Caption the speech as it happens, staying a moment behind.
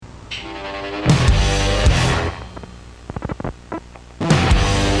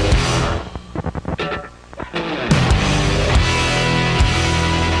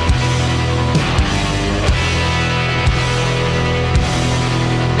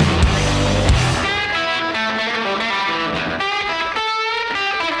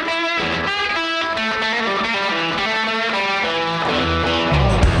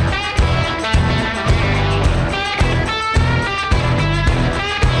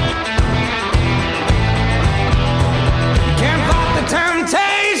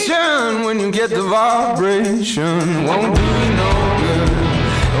vibration won't do you no good.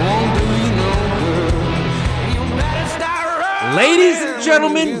 It won't do you no good. You better start running. Ladies and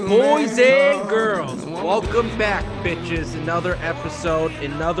gentlemen, boys and girls, welcome back, bitches. Another episode,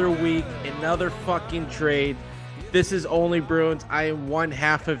 another week, another fucking trade. This is Only Bruins. I am one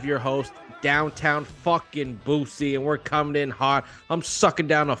half of your host, downtown fucking Boosie, and we're coming in hot. I'm sucking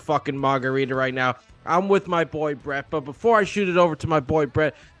down a fucking margarita right now. I'm with my boy Brett, but before I shoot it over to my boy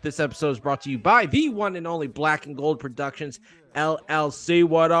Brett, this episode is brought to you by the one and only Black and Gold Productions, LLC.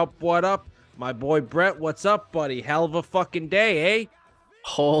 What up, what up? My boy Brett, what's up, buddy? Hell of a fucking day, eh?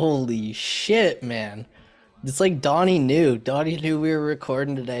 Holy shit, man. It's like Donnie knew. Donnie knew we were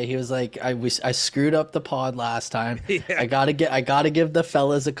recording today. He was like, I screwed up the pod last time. Yeah. I gotta give the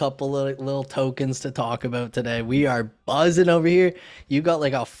fellas a couple of little tokens to talk about today. We are buzzing over here. You got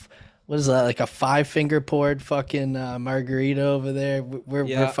like what is that, like a 5-finger poured fucking margarita over there? We're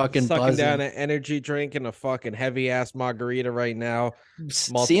fucking sucking buzzing. down an energy drink and a fucking heavy ass margarita right now.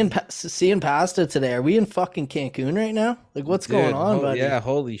 Seeing Pasta today. Are we in fucking Cancun right now? Like, what's going on, buddy? Yeah,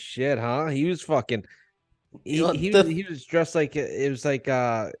 holy shit, huh? He was fucking. He was dressed like it was like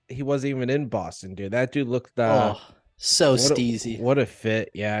he wasn't even in Boston, dude. That dude looked so steezy. What a fit.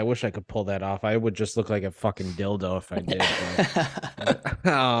 Yeah, I wish I could pull that off. I would just look like a fucking dildo if I did.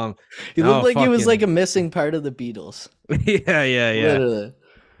 He looked like he was like a missing part of the Beatles. Yeah. Literally.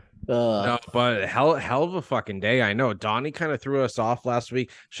 No, but hell of a fucking day. I know Donnie kind of threw us off last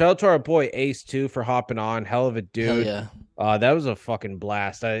week. Shout out to our boy Ace too for hopping on. Hell of a dude. Hell yeah. That was a fucking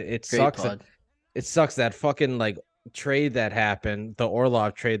blast. It sucks that fucking like trade that happened, the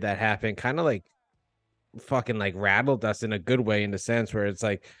Orlov trade that happened, kind of like fucking like rattled us in a good way, in the sense where it's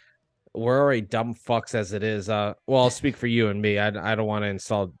like we're already dumb fucks as it is. Well, I'll speak for you and me. I don't want to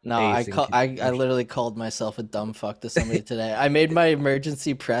insult. No, I literally called myself a dumb fuck to somebody today. I made my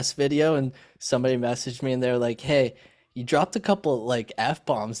emergency press video and somebody messaged me and they're like, "Hey, you dropped a couple like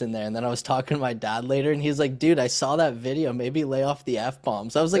F-bombs in there." And then I was talking to my dad later and he's like, "Dude, I saw that video. Maybe lay off the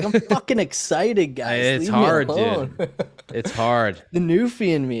F-bombs." I was like, I'm fucking excited, guys. It's hard, dude. It's hard. The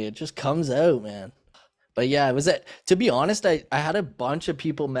newfie in me, it just comes out, man. But yeah, it was it. To be honest, I had a bunch of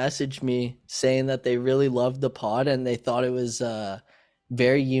people message me saying that they really loved the pod and they thought it was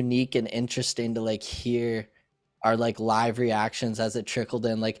very unique and interesting to like hear our like live reactions as it trickled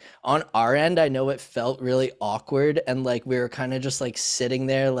in. Like on our end, I know it felt really awkward and like we were kind of just like sitting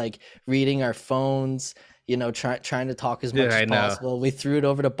there like reading our phones, you know, trying to talk as much as possible. We threw it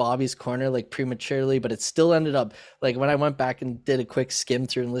over to Bobby's corner like prematurely, but it still ended up like when I went back and did a quick skim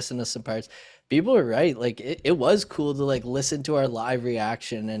through and listened to some parts, people were right. Like it was cool to like listen to our live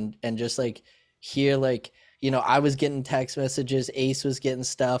reaction and just like hear like, you know, I was getting text messages, Ace was getting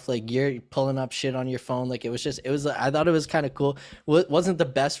stuff, like you're pulling up shit on your phone. Like I thought it was kind of cool. It wasn't the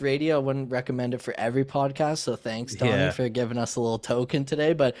best radio. I wouldn't recommend it for every podcast. So thanks, Donnie, for giving us a little token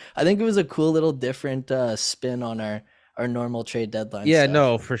today. But I think it was a cool little different spin on our normal trade deadline. Yeah, stuff.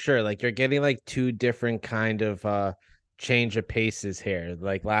 no, for sure. Like you're getting like two different kind of change of paces here.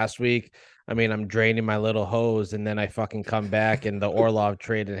 Like last week, I mean, I'm draining my little hose and then I fucking come back and the Orlov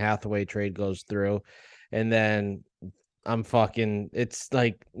trade and Hathaway trade goes through. And then I'm fucking, it's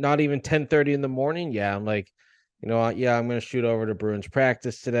like not even 10:30 in the morning. Yeah, I'm like, you know what? Yeah, I'm going to shoot over to Bruins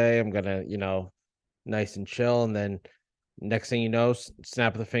practice today. I'm going to, you know, nice and chill. And then next thing you know,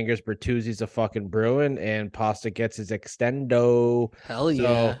 snap of the fingers, Bertuzzi's a fucking Bruin and Pasta gets his extendo. Hell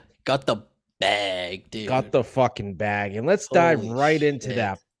yeah. Got the bag, dude. Got the fucking bag. And let's dive right into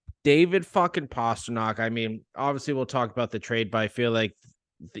that. David fucking Pastrnak. I mean, obviously we'll talk about the trade, but I feel like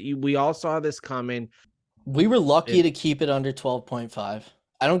we all saw this coming. We were lucky to keep it under 12.5.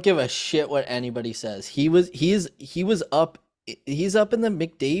 I don't give a shit what anybody says. He's up in the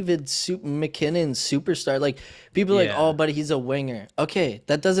McDavid, McKinnon superstar. Like people are like, "Oh, but he's a winger." Okay,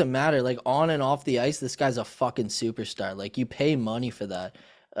 that doesn't matter. Like on and off the ice, this guy's a fucking superstar. Like you pay money for that.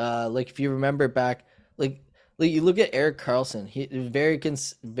 Like if you remember back, like you look at Erik Karlsson. He very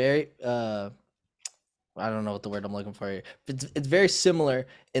I don't know what the word I'm looking for here. It's very similar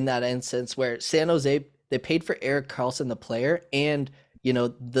in that instance where San Jose, they paid for Erik Karlsson, the player, and you know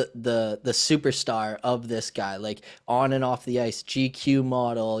the superstar of this guy, like on and off the ice, GQ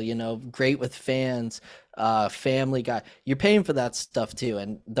model, you know, great with fans, family guy. You're paying for that stuff too,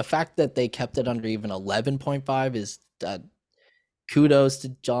 and the fact that they kept it under even 11.5 is kudos to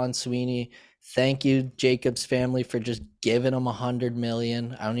John Sweeney. Thank you, Jacobs family, for just giving him $100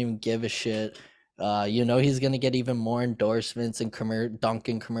 million. I don't even give a shit. You know he's gonna get even more endorsements and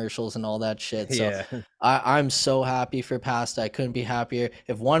Dunkin' commercials and all that shit. So I'm so happy for Pasta. I couldn't be happier.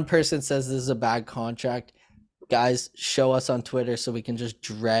 If one person says this is a bad contract, Guys, show us on Twitter so we can just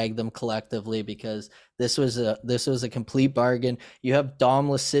drag them collectively because this was a complete bargain. You have Dom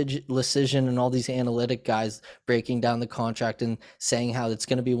Lecision and all these analytic guys breaking down the contract and saying how it's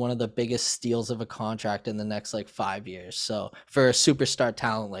going to be one of the biggest steals of a contract in the next like 5 years. So for a superstar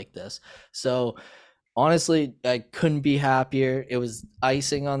talent like this, so honestly, I couldn't be happier. It was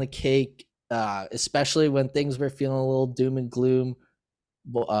icing on the cake, especially when things were feeling a little doom and gloom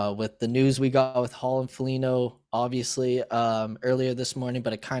with the news we got with Hall and Felino, obviously, earlier this morning,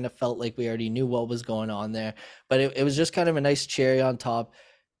 but it kind of felt like we already knew what was going on there. But it was just kind of a nice cherry on top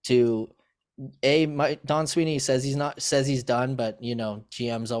to Don Sweeney says he's done, but you know,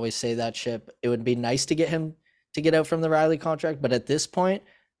 GMs always say that shit. It would be nice to get him to get out from the Riley contract, but at this point,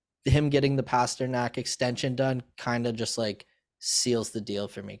 him getting the Pasternak extension done kind of just like seals the deal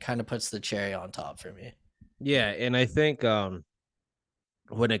for me, kind of puts the cherry on top for me. Yeah, and I think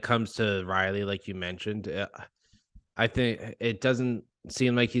when it comes to Riley, like you mentioned, I think it doesn't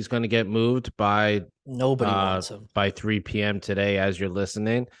seem like he's going to get moved Nobody wants him. by 3 p.m. today as you're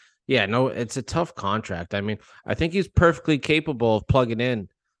listening. Yeah, no, it's a tough contract. I mean, I think he's perfectly capable of plugging in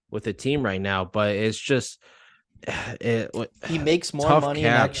with the team right now, but it's just he makes more money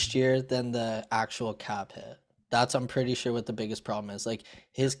next year than the actual cap hit. That's I'm pretty sure what the biggest problem is. Like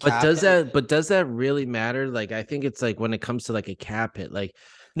his cap but does that really matter? Like I think it's like when it comes to like a cap hit, like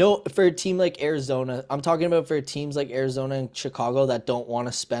no, for a team like Arizona, I'm talking about for teams like Arizona and Chicago that don't want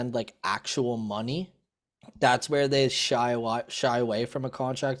to spend like actual money. That's where they shy away from a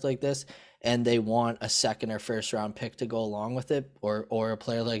contract like this, and they want a second or first round pick to go along with it, or a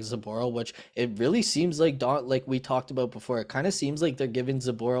player like Zaboral, which it really seems like we talked about before. It kind of seems like they're giving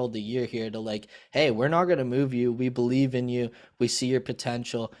Zaboral the year here to like, hey, we're not gonna move you. We believe in you. We see your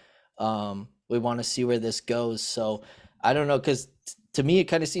potential. We want to see where this goes. So I don't know, because to me, it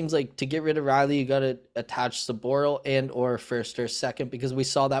kind of seems like to get rid of Riley, you got to attach Saboral and or first or second, because we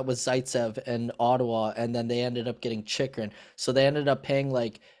saw that with Zaitsev and Ottawa, and then they ended up getting Chikrin. So they ended up paying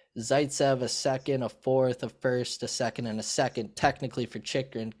like Zaitsev a second, a fourth, a first, a second, and a second, technically for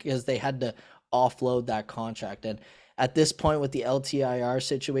Chikrin, because they had to offload that contract. And at this point with the LTIR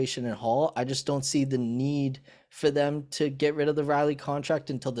situation in Hall, I just don't see the need for them to get rid of the Riley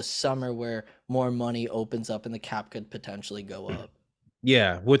contract until the summer where more money opens up and the cap could potentially go up.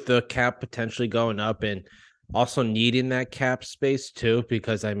 Yeah, with the cap potentially going up and also needing that cap space too,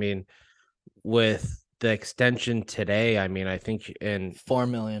 because I mean, with the extension today, I mean, I think in 4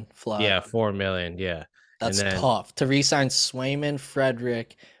 million flat. Yeah, 4 million. Yeah. That's tough to re-sign Swayman,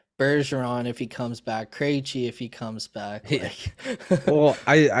 Frederick, Bergeron if he comes back, Krejci if he comes back. Like, well,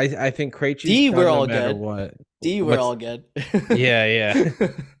 I think Krejci's D, we're all no good. What. D, we're all good. Yeah.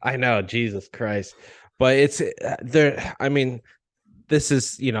 I know, Jesus Christ. But it's there. I mean, this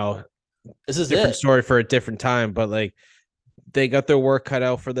is, this is different story for a different time, but like they got their work cut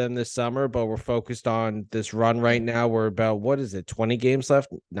out for them this summer, but we're focused on this run right now. We're about, what is it, 20 games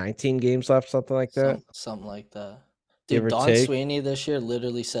left, 19 games left, something like that. Something like that. Dude, Don Sweeney this year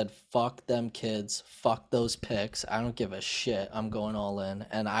literally said, fuck them kids, fuck those picks. I don't give a shit. I'm going all in.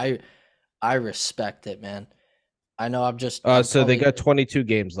 And I respect it, man. I know so they got 22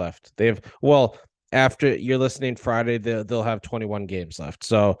 games left. After you're listening Friday, they'll have 21 games left.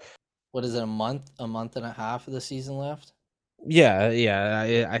 So what is it, a month and a half of the season left?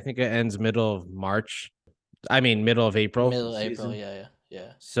 Yeah. I think it ends middle of March. I mean, middle of April. Middle of April, yeah.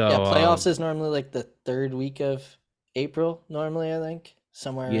 So yeah, playoffs is normally like the third week of April, normally, I think.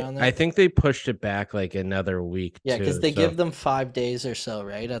 Somewhere around there. I think they pushed it back like another week. Yeah, because they give them 5 days or so,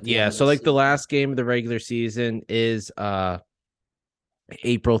 right? So like the last game of the regular season is April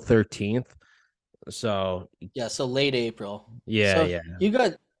 13th. So yeah, so late April. Yeah. You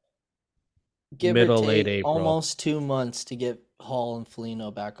got middle late April, almost 2 months to get Hall and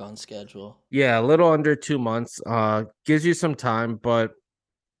Felino back on schedule. Yeah, a little under 2 months. Gives you some time, but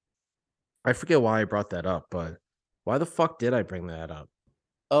I forget why I brought that up. But why the fuck did I bring that up?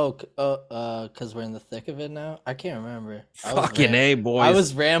 Because we're in the thick of it now. I can't remember. Fucking A, boys. I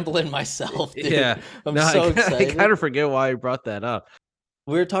was rambling myself, dude. Yeah, I'm so excited. I kind of forget why I brought that up.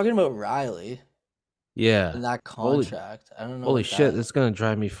 We were talking about Riley. Yeah, and that contract. I don't know. Holy shit, this is gonna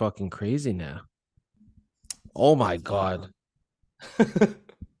drive me fucking crazy now. Oh my god.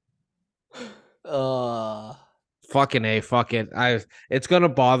 Fucking A, fuck it. It's gonna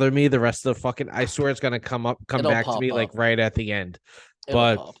bother me the rest of the fucking. I swear it's gonna come back to me like right at the end.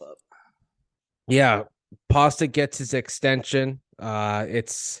 But yeah, Pasta gets his extension. I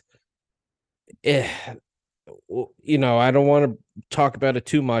don't want to talk about it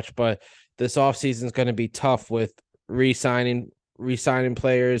too much, but this offseason is going to be tough with re-signing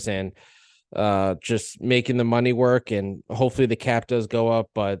players, and just making the money work, and hopefully the cap does go up.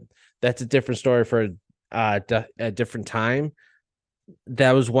 But that's a different story for a different time.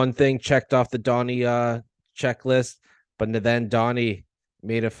 That was one thing checked off the Donnie checklist, but then Donnie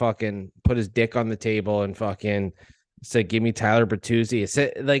made a fucking put his dick on the table and fucking said, "Give me Tyler Bertuzzi." It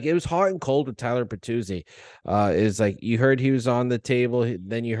said like it was hot and cold with Tyler Bertuzzi. Is like you heard he was on the table,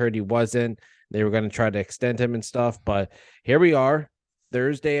 then you heard he wasn't. They were going to try to extend him and stuff, but here we are.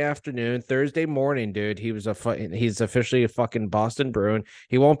 Thursday afternoon, Thursday morning, dude. He's officially a fucking Boston Bruin.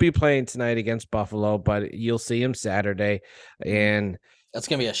 He won't be playing tonight against Buffalo, but you'll see him Saturday. And That's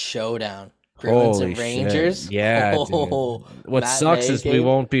gonna be a showdown. Bruins holy and shit. Rangers. Yeah, dude. Oh, What sucks matinee is we game.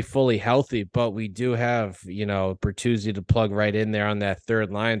 won't be fully healthy, but we do have, Bertuzzi to plug right in there on that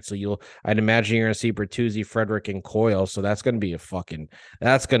third line. So I'd imagine you're gonna see Bertuzzi, Frederick, and Coyle. So that's gonna be a fun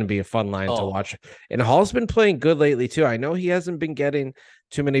line to Oh, watch. And Hall's been playing good lately too. I know he hasn't been getting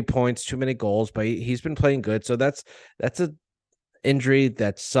too many points, too many goals, but he's been playing good. So that's a injury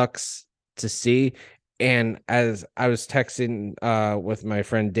that sucks to see. And as I was texting with my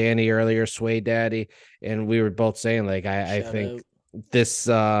friend Danny earlier, Sway Daddy, and we were both saying like I shout think out. this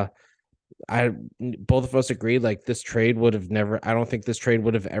I both of us agreed like this trade would have never I don't think this trade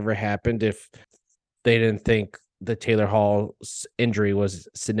would have ever happened if they didn't think the Taylor Hall injury was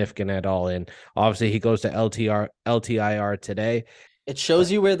significant at all. And obviously he goes to LTIR today. It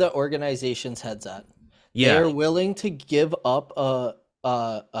shows you where the organization's head's at. They Yeah, are willing to give up a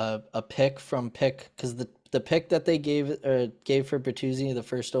pick from pick because the pick that they gave for Bertuzzi, the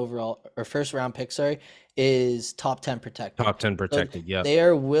first overall or first round pick, sorry, is top 10 protected. top 10 So protected. Yep. they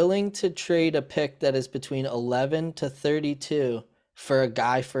are willing to trade a pick that is between 11 to 32 for a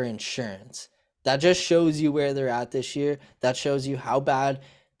guy for insurance. That just shows you where they're at this year. That shows you how bad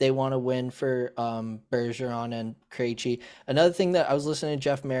they want to win for Bergeron and Krejci. Another thing that I was listening to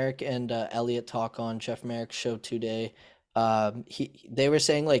Jeff Merrick and Elliot talk on Jeff Merrick's show today. They were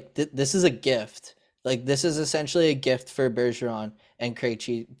saying like this is a gift. Like this is essentially a gift for Bergeron and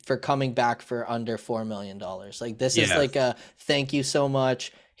Krejci for coming back for under $4 million. Like this is Yeah. like a thank you so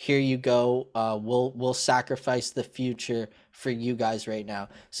much. Here you go. We'll sacrifice the future for you guys right now.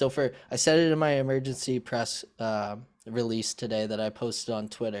 So I said it in my emergency press release today that I posted on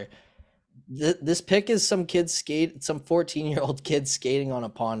Twitter. This pick is some 14-year-old kid skating on a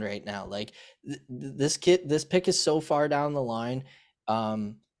pond right now. Like this pick is so far down the line,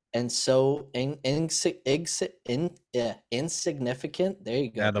 and so insignificant. There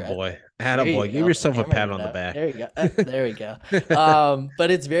you go, Brett. Attaboy. There you Attaboy. Give go. yourself a Hammering pat it on the out. back. There you go. There we go.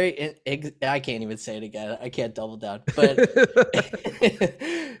 But it's I can't even say it again. I can't double down. But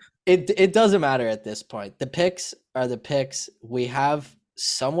it doesn't matter at this point. The picks are the picks. We have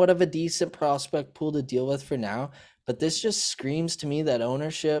somewhat of a decent prospect pool to deal with for now, but this just screams to me that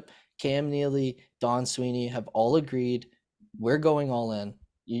ownership, Cam Neely, Don Sweeney have all agreed we're going all in.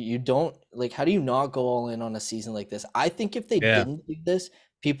 You don't like, how do you not go all in on a season like this? I think if they Yeah. didn't do this,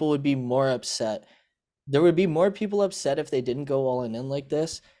 people would be more upset. There would be more people upset if they didn't go all in like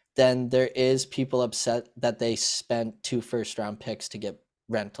this than there is people upset that they spent 2 first round picks to get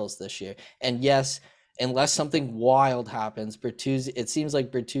rentals this year. And yes, unless something wild happens, Bertuzzi, it seems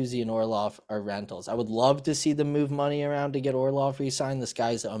like Bertuzzi and Orlov are rentals. I would love to see them move money around to get Orlov re-signed. This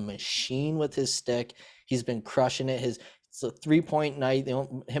guy's a machine with his stick. He's been crushing it. It's a 3-point night.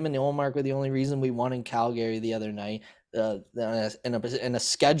 Him and Olmark were the only reason we won in Calgary the other night. In a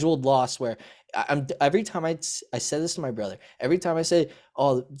scheduled loss where I'm every time I said this to my brother, every time I say,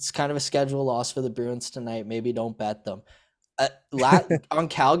 oh, it's kind of a scheduled loss for the Bruins tonight, maybe don't bet them. On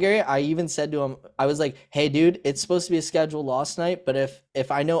Calgary, I even said to him, I was like, hey dude, it's supposed to be a scheduled loss night, but if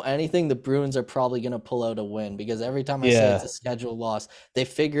I know anything, the Bruins are probably gonna pull out a win, because every time I say it's Yeah. a scheduled loss, they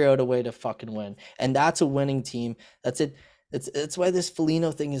figure out a way to fucking win. And that's a winning team. That's it. It's why this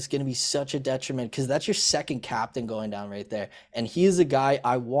Foligno thing is going to be such a detriment, because that's your second captain going down right there. And he is a guy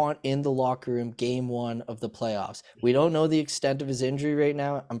I want in the locker room game one of the playoffs. We don't know the extent of his injury right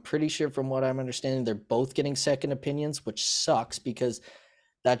now. I'm pretty sure, from what I'm understanding, they're both getting second opinions, which sucks because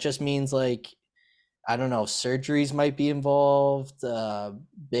that just means, like, I don't know, surgeries might be involved,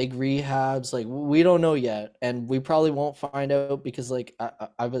 big rehabs. Like, we don't know yet, and we probably won't find out because, like,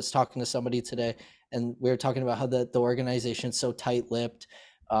 I was talking to somebody today, and we were talking about how the organization's so tight-lipped.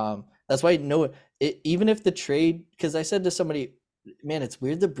 That's why even if the trade, because I said to somebody, man, it's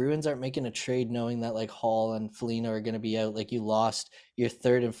weird the Bruins aren't making a trade knowing that like Hall and Foligno are going to be out. Like, you lost your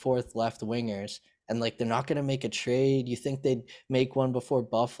third and fourth left wingers, and like they're not going to make a trade. You think they'd make one before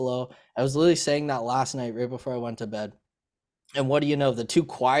Buffalo? I was literally saying that last night right before I went to bed. And what do you know? The two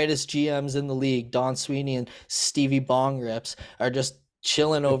quietest GMs in the league, Don Sweeney and Stevie Bong Rips, are just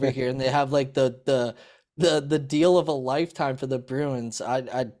chilling over here, and they have like the deal of a lifetime for the Bruins.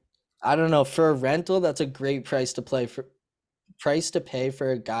 I don't know, for a rental, that's a great price to pay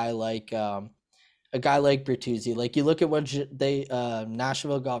for a guy like Bertuzzi. Like you look at what they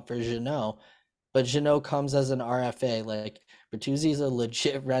Nashville got for Jeannot, but Jeannot comes as an RFA. Like Bertuzzi is a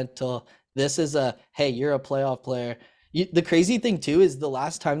legit rental. This is a hey, you're a playoff player. The crazy thing too is the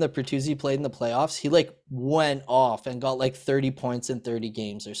last time that Bertuzzi played in the playoffs, he like went off and got like 30 points in 30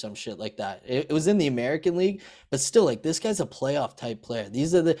 games or some shit like that. It was in the American League, but still, like this guy's a playoff type player.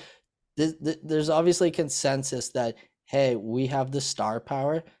 These are there's obviously consensus that hey, we have the star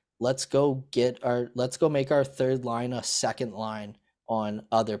power. Let's go make our third line a second line on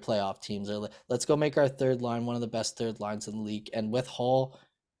other playoff teams, or let's go make our third line one of the best third lines in the league. And with Hall,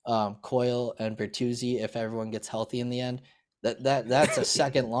 Coyle, and Bertuzzi, if everyone gets healthy in the end, that's a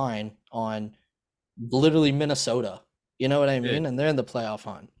second line on literally Minnesota. You know what I mean? And they're in the playoff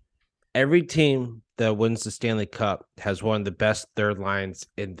hunt. Every team that wins the Stanley Cup has one of the best third lines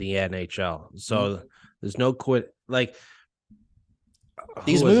in the NHL. So there's no quit. Like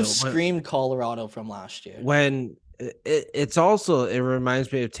these moves screamed Colorado from last year. When it's also, it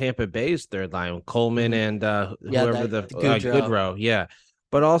reminds me of Tampa Bay's third line, Coleman and whoever Goodrow. Yeah.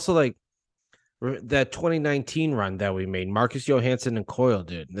 But also like that 2019 run that we made, Marcus Johansson and Coyle,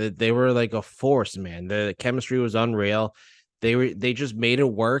 dude, they were like a force, man. The chemistry was unreal. They just made it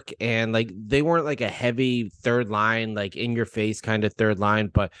work, and like they weren't like a heavy third line, like in your face kind of third line,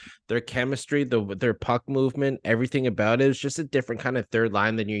 but their chemistry, their puck movement, everything about it was just a different kind of third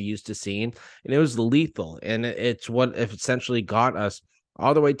line than you're used to seeing, and it was lethal. And it's what essentially got us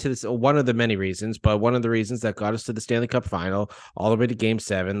all the way to this. One of the many reasons, but one of the reasons that got us to the Stanley Cup final, all the way to Game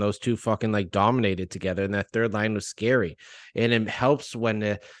 7. Those two fucking like dominated together, and that third line was scary, and it helps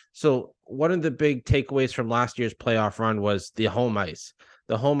when. So one of the big takeaways from last year's playoff run was the home ice.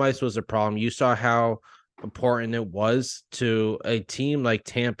 The home ice was a problem. You saw how important it was to a team like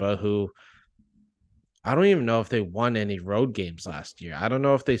Tampa, who I don't even know if they won any road games last year. I don't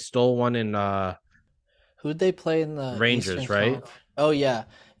know if they stole one in who'd they play in the Rangers, Eastern right? Oh yeah.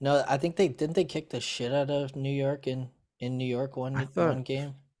 No, I think they kick the shit out of New York in New York one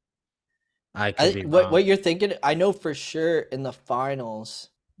game. I could be wrong. What you're thinking, I know for sure in the finals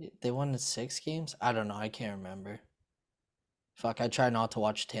they won in 6 games. I don't know. I can't remember. Fuck, I try not to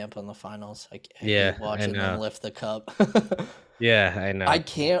watch Tampa in the finals. I hate watching them lift the cup. Yeah, I know. I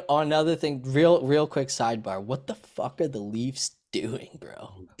can't. Another thing, real quick sidebar. What the fuck are the Leafs doing,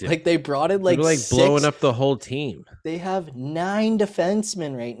 bro? Dude, like they brought in like blowing up the whole team. They have 9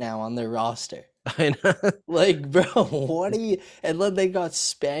 defensemen right now on their roster. I know. Like, bro, what are you? And then they got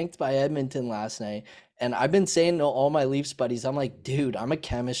spanked by Edmonton last night. And I've been saying to all my Leafs buddies, I'm like, dude, I'm a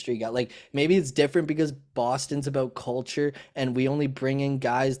chemistry guy. Like, maybe it's different because Boston's about culture and we only bring in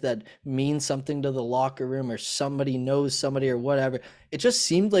guys that mean something to the locker room or somebody knows somebody or whatever. It just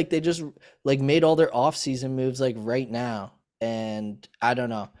seemed like they just like made all their offseason moves like right now. And I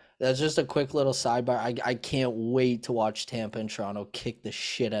don't know. That's just a quick little sidebar. I can't wait to watch Tampa and Toronto kick the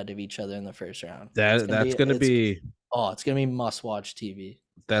shit out of each other in the first round. It's gonna be must-watch TV.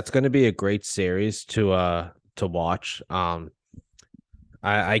 That's gonna be a great series to watch. I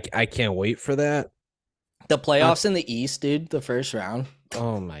can't wait for that. The playoffs in the East, dude. The first round.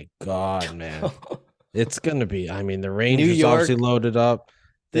 Oh my god, man! It's gonna be. I mean, the Rangers obviously loaded up.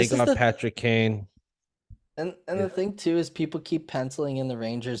 They got Patrick Kane. And the thing too is people keep penciling in the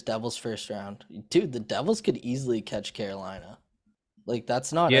Rangers Devils first round. Dude, the Devils could easily catch Carolina. Like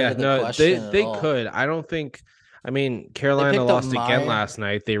that's not out of the question. They could. I don't think. I mean, Carolina lost again last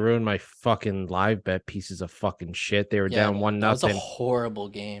night. They ruined my fucking live bet. Pieces of fucking shit. They were down 1-0. That was a horrible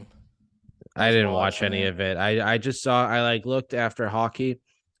game. I didn't watch any of it. I just saw. I like looked after hockey,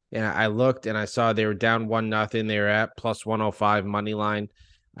 and I looked and I saw they were down 1-0. They were at plus 105 money line.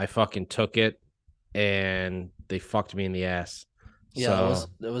 I fucking took it. And they fucked me in the ass. Yeah,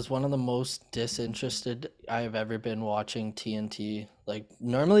 it was one of the most disinterested I have ever been watching TNT. Like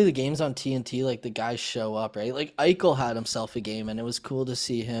normally the games on TNT, like the guys show up, right? Like Eichel had himself a game, and it was cool to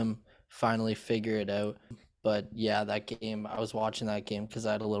see him finally figure it out. But yeah, that game, I was watching that game because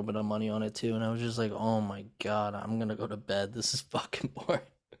I had a little bit of money on it too, and I was just like, oh my god, I'm gonna go to bed. This is fucking boring.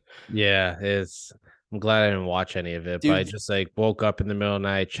 Yeah, I'm glad I didn't watch any of it, dude, but I just like woke up in the middle of the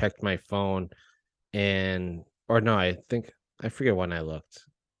night, checked my phone. I forget when I looked.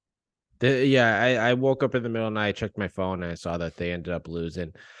 I woke up in the middle of the night, I checked my phone, and I saw that they ended up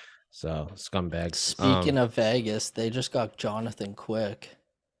losing. So scumbags. Speaking of Vegas, they just got Jonathan Quick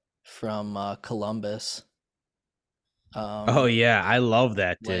from Columbus. Oh yeah, I love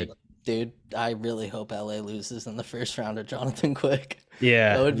that dude. Dude, I really hope LA loses in the first round of Jonathan Quick. That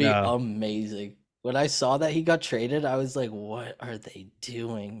Yeah, would be no. amazing. When I saw that he got traded, I was like, what are they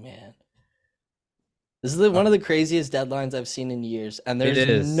doing, man? This is one of the craziest deadlines I've seen in years, and It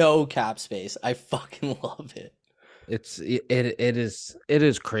there's is. no cap space. I fucking love it. It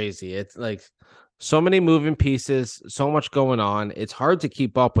is crazy. It's like so many moving pieces, so much going on. It's hard to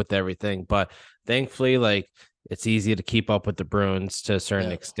keep up with everything, but thankfully, like it's easy to keep up with the Bruins to a certain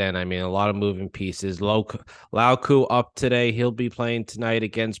Yeah. extent. I mean, a lot of moving pieces. Lauku up today. He'll be playing tonight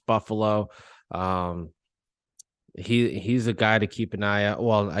against Buffalo. Um, he's a guy to keep an eye out.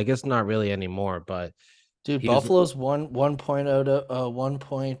 Well, I guess not really anymore, but Dude, he was Buffalo's one point out of 1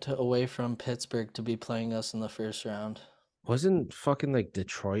 point away from Pittsburgh to be playing us in the first round. wasn't fucking like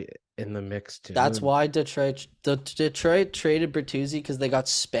Detroit in the mix That's too. why Detroit traded Bertuzzi because they got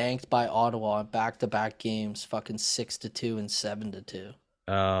spanked by Ottawa in back-to-back games, fucking 6-2 and 7-2.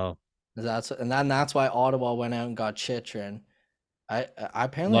 Oh, That's why Ottawa went out and got Chychrun. I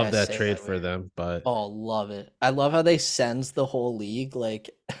apparently love I that say trade that for weird. them, but Oh, love it. I love how they sense the whole league. Like,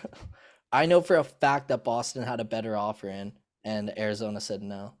 I know for a fact that Boston had a better offer in, and Arizona said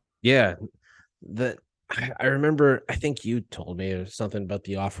no. yeah, that I remember. I think you told me or something about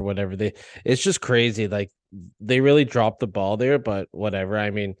the offer, whatever. It's just crazy. Like they really dropped the ball there, but whatever.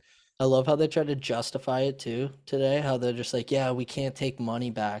 I mean, I love how they try to justify it too today. How they're just like, yeah, we can't take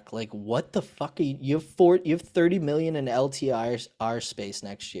money back. Like, what the fuck are you have 30 million in LTIR space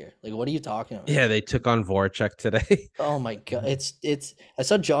next year. Like, what are you talking about? yeah, they took on Voracek today. Oh my god, it's. I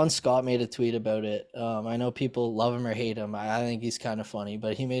saw John Scott made a tweet about it. I know people love him or hate him. I think he's kind of funny,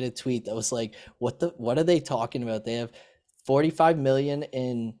 but he made a tweet that was like, what are they talking about? They have 45 million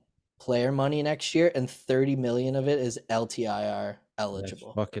in player money next year, and 30 million of it is LTIR That's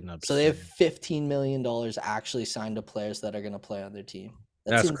eligible. fucking So they have absurd. $15 million actually signed to players that are going to play on their team.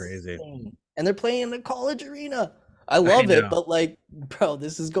 That's That's crazy. insane, and they're playing in a college arena. I I love it, know. but like, bro,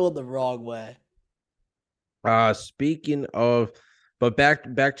 this is going the wrong way. Speaking of, but back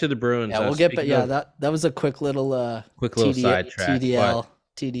to the Bruins. Yeah, we'll get but Speaking yeah, of, that was a quick little quick little TD sidetrack, but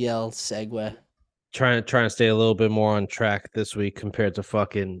TDL segue. trying to stay a little bit more on track this week compared to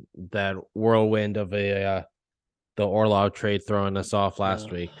fucking that whirlwind of the Orlov trade throwing us off last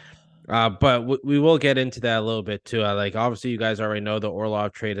Uh, week. But we will get into that a little bit too. Like obviously you guys already know the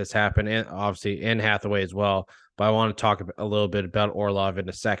Orlov trade has happened, and obviously in Hathaway as well. But I want to talk a little bit about Orlov in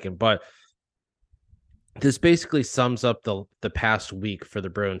a second. But this basically sums up the past week for the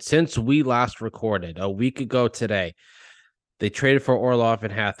Bruins since we last recorded a week ago today. They traded for Orlov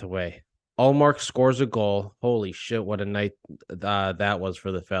and Hathaway. Allmark scores a goal. Holy shit, what a night that was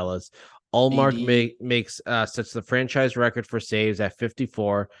for the fellas. Allmark BD. makes sets the franchise record for saves at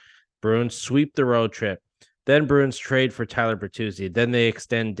 54. Bruins sweep the road trip. Then Bruins trade for Tyler Bertuzzi. Then they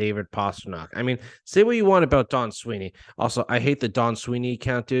extend David Pastrnak. I mean, say what you want about Don Sweeney. Also, I hate the Don Sweeney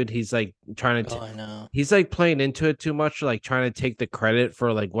account, dude. He's like trying Oh, to I know. he's like playing into it too much, like trying to take the credit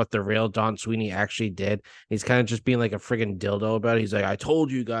for like what the real Don Sweeney actually did. He's kind of just being like a friggin' dildo about it. He's like, I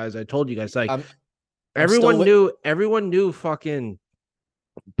told you guys, I told you guys. Like I'm still everyone knew fucking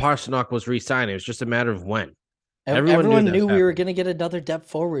Pastrnak was re-signing. It was just a matter of when. Everyone knew everyone that was knew we were happening. gonna get another depth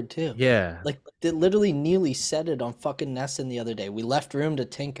forward too. Yeah. Like they literally Neely said it on fucking Nesson the other day. We left room to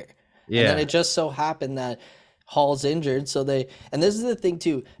tinker. And then Yeah. it just so happened that Hall's injured. So and this is the thing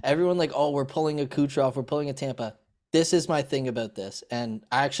too. Everyone like, oh, we're pulling a Kucherov, we're pulling a Tampa. This is my thing about this. And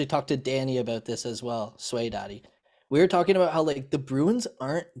I actually talked to Danny about this as well, Sway Daddy. We were talking about how like the Bruins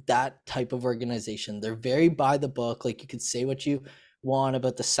aren't that type of organization. They're very by the book. Like you could say what you want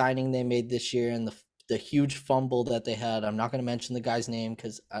about the signing they made this year and the huge fumble that they had. I'm not going to mention the guy's name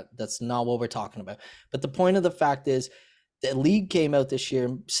because that's not what we're talking about. But the point of the fact is, the league came out this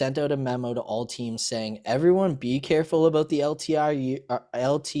year, sent out a memo to all teams saying, everyone be careful about the LTIR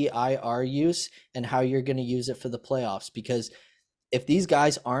use and how you're going to use it for the playoffs. Because if these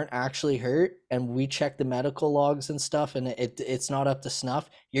guys aren't actually hurt and we check the medical logs and stuff and it's not up to snuff,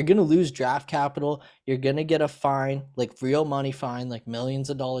 you're going to lose draft capital. You're going to get a fine, like real money fine, like millions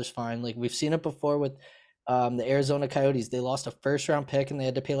of dollars fine. Like we've seen it before with the Arizona Coyotes. They lost a first round pick and they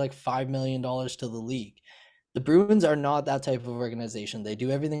had to pay like $5 million to the league. The Bruins are not that type of organization. They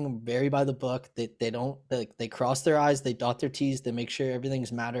do everything very by the book. They don't they cross their I's, they dot their T's, they make sure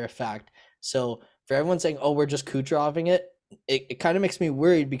everything's matter of fact. So for everyone saying, "Oh, we're just Kucheroving it kind of makes me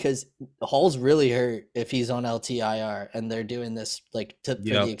worried because Hall's really hurt if he's on LTIR and they're doing this like for the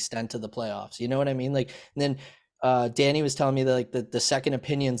Yep. extent of the playoffs. You know what I mean? Like, and then Danny was telling me that like the second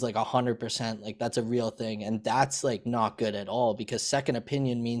opinion's like 100%, like that's a real thing, and that's like not good at all because second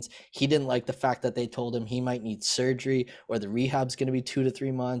opinion means he didn't like the fact that they told him he might need surgery or the rehab's going to be 2 to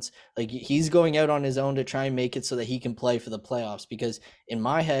 3 months. Like he's going out on his own to try and make it so that he can play for the playoffs. Because in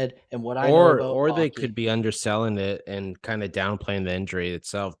my head and what I know about Or they could hockey, be underselling it and kind of downplaying the injury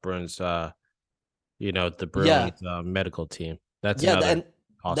itself. Bruins, the yeah, Bruins medical team. That's yeah, another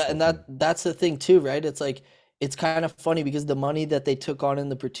possible and thing. that's the thing too, right? It's like it's kind of funny because the money that they took on in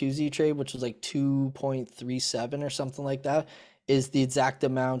the Bertuzzi trade, which was like 2.37 or something like that, is the exact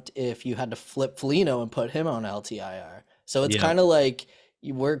amount if you had to flip Foligno and put him on LTIR. So it's Yeah. kind of like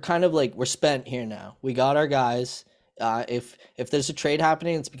we're kind of like we're spent here now. We got our guys. If there's a trade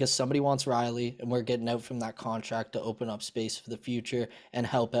happening, it's because somebody wants Riley, and we're getting out from that contract to open up space for the future and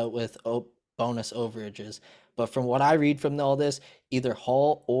help out with bonus overages. But from what I read from all this, either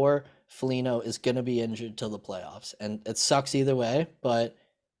Hall or Foligno is going to be injured till the playoffs, and it sucks either way. But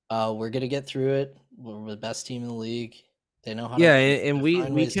we're gonna get through it. We're the best team in the league. They know how to Yeah, and we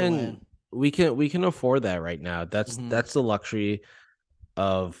find we ways to win. can we can afford that right now. That's Hmm. that's the luxury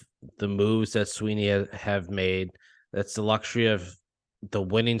of the moves that Sweeney have made. That's the luxury of the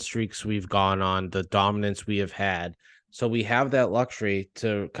winning streaks we've gone on, the dominance we have had. So we have that luxury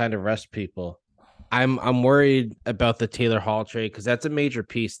to kind of rest people. I'm worried about the Taylor Hall trade because that's a major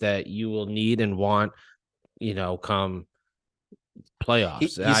piece that you will need and want, come He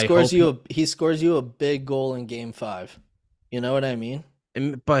playoffs. he I scores hope you he scores you a big goal in Game 5. You know what I mean?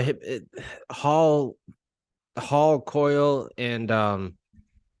 but Hall, Coyle, and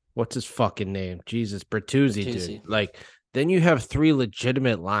what's his fucking name? Jesus, Bertuzzi, dude. Bertuzzi. Like, then you have three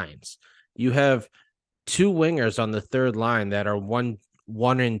legitimate lines. You have two wingers on the third line that are one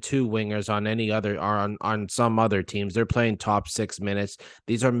and two wingers on any other on some other teams. They're playing top 6 minutes.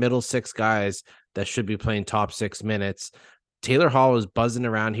 These are middle six guys that should be playing top 6 minutes. Taylor Hall was buzzing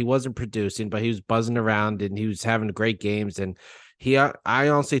around. He wasn't producing, but he was buzzing around and he was having great games. And I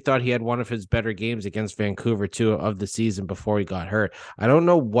honestly thought he had one of his better games against Vancouver too of the season before he got hurt. I don't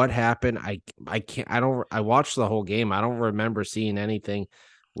know what happened. I can't. I don't. I watched the whole game. I don't remember seeing anything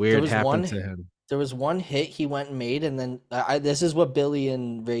There weird was happen one to him. there was one hit he went and made, and then this is what Billy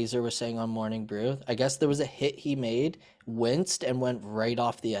and Razor were saying on Morning Brew. I guess there was a hit he made, winced, and went right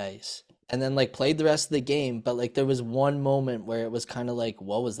off the ice, and then like played the rest of the game. But like there was one moment where it was kind of like,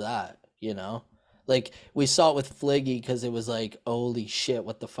 what was that? You know, like we saw it with Fliggy because it was like, holy shit,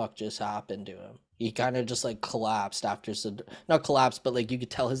 what the fuck just happened to him? He kind of just like collapsed after not collapsed, but like you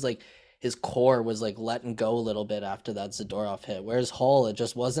could tell his core was like letting go a little bit after that Zadorov hit. Whereas Hall, it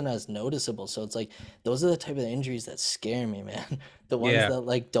just wasn't as noticeable. So it's like those are the type of injuries that scare me, man. The ones Yeah. that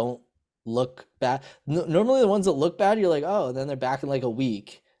like don't look bad. Normally, the ones that look bad, you're like, oh, and then they're back in like a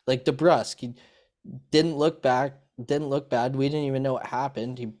week. Like DeBrusque, he didn't look bad. We didn't even know what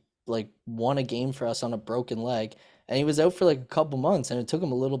happened. He like won a game for us on a broken leg, and he was out for like a couple months, and it took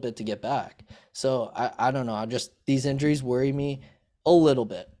him a little bit to get back. So I don't know. I just these injuries worry me a little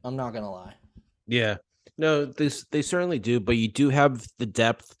bit. I'm not gonna lie. Yeah. No, they certainly do, but you do have the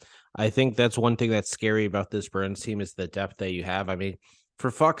depth. I think that's one thing that's scary about this Burns team is the depth that you have. I mean,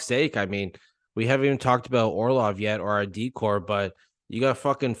 for fuck's sake, I mean, we haven't even talked about Orlov yet or our decor, but you got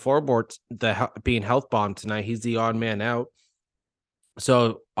fucking Forbort being health bombed tonight. He's the odd man out.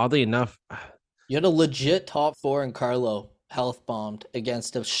 So oddly enough, You had a legit top four in Carlo health bombed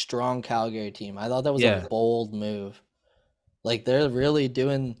against a strong Calgary team. I thought that was a yeah, bold move. Like they're really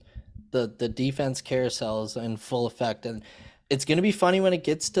doing the defense carousels in full effect, and it's gonna be funny when it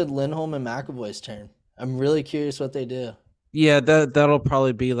gets to Lindholm and McAvoy's turn. I'm really curious what they do. yeah, that'll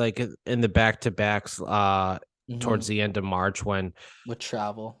probably be like in the back to backs Hmm. towards the end of March when With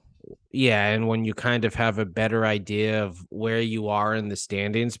travel. yeah, and when you kind of have a better idea of where you are in the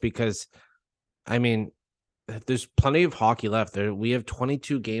standings because I mean, there's plenty of hockey left. We have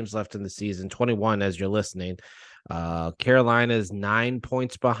 22 games left in the season, 21 as you're listening. Carolina is 9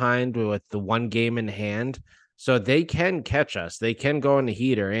 points behind with the one game in hand. So they can catch us. They can go in the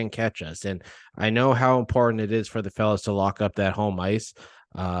heater and catch us. And I know how important it is for the fellas to lock up that home ice.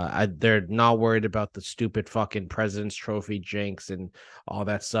 They're not worried about the stupid fucking President's Trophy jinx and all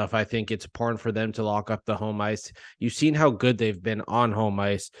that stuff. I think it's important for them to lock up the home ice. You've seen how good they've been on home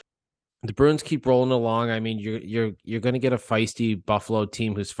ice. The Bruins keep rolling along. I mean, you're going to get a feisty Buffalo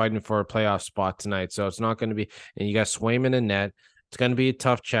team who's fighting for a playoff spot tonight. So it's not going to be, and you got Swayman and net. It's going to be a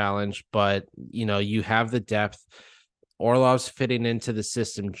tough challenge, but you have the depth. Orlov's fitting into the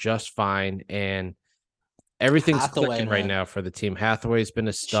system just fine, and everything's Hathaway, clicking right man. now for the team. Hathaway's been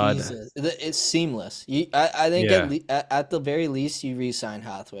a stud. Jesus, it's seamless. I think Yeah, at the very least, you re-sign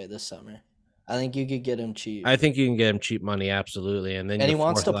Hathaway this summer. I think you could get him cheap. I think you can get him cheap money, absolutely. And then And your he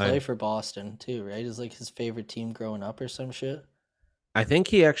wants fourth to play line. for Boston too, right? Is like his favorite team growing up or some shit. I think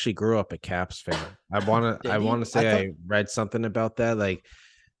he actually grew up a Caps fan. I Did he? wanna I say thought I read something about that. Like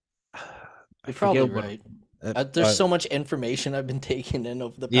I you're forget probably what, right. There's but so much information I've been taking in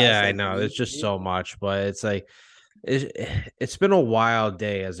over the yeah, past I like know. There's week. just so much, but it's like it's been a wild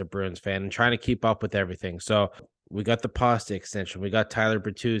day as a Bruins fan and trying to keep up with everything. So we got the Pasta extension. We got Tyler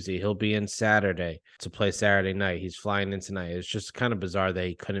Bertuzzi. He'll be in Saturday to play Saturday night. He's flying in tonight. It's just kind of bizarre that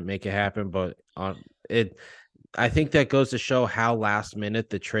he couldn't make it happen, but it. I think that goes to show how last minute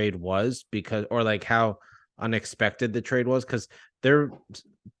the trade was because, or like how unexpected the trade was because they're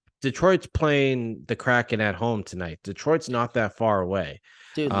Detroit's playing the Kraken at home tonight. Detroit's not that far away.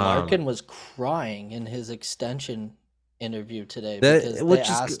 Dude, Um, Larkin was crying in his extension interview today that because they which is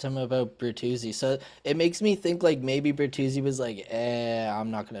asked him about Bertuzzi. So it makes me think like maybe Bertuzzi was like, I'm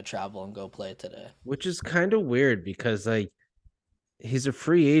not gonna travel and go play today. kind of weird because like he's a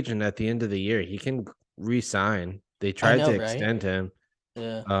free agent at the end of the year. He can resign. They I tried know, to right? extend him.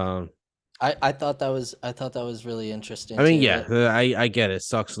 Yeah. Um, I thought that was really interesting I mean, too. yeah, Like I get it.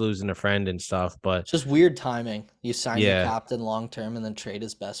 Sucks losing a friend and stuff, but it's just weird timing. You sign your yeah, captain long term and then trade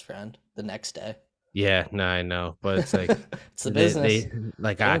his best friend the next day. yeah, no, I know, but it's like It's the business. they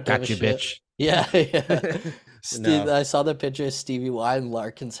like They I don't give a got you, shit. bitch. Yeah, yeah. Steve, No, I saw the picture of Stevie Y in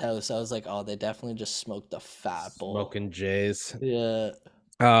Larkin's house. I was like, oh, they definitely just smoked a fat bowl. smoking Jays. Yeah.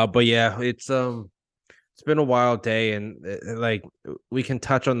 But yeah, it's been a wild day, and like we can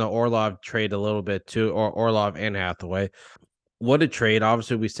touch on the Orlov trade a little bit too, or Orlov and Hathaway. What a trade.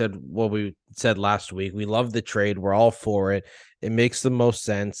 Obviously, we said what we said last week. We love the trade. We're all for it. It makes the most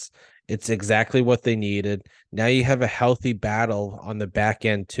sense. It's exactly what they needed. Now you have a healthy battle on the back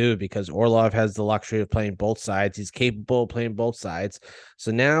end too, because Orlov has the luxury of playing both sides. He's capable of playing both sides.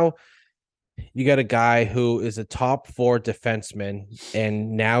 So now you got a guy who is a top four defenseman,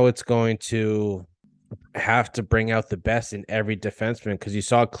 and now it's going to have to bring out the best in every defenseman because you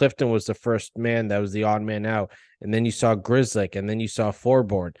saw Clifton was the first man that was the odd man out, and then you saw Grizzlick, and then you saw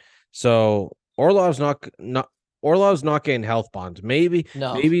Forboard. So Orlov's not getting health bonds.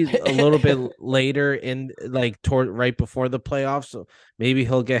 No. Maybe a little bit later in like toward right before the playoffs. So maybe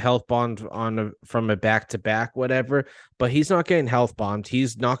he'll get health bonds from a back to back, whatever. But he's not getting health bonds.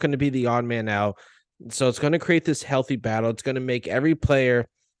 He's not going to be the odd man out. So it's going to create this healthy battle. It's going to make every player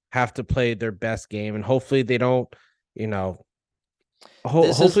have to play their best game, and hopefully they don't, you know,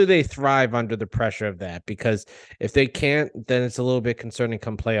 This is hopefully they thrive under the pressure of that because if they can't, then it's a little bit concerning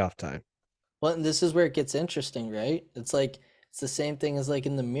come playoff time. well, and this is where it gets interesting, right? It's like it's the same thing as like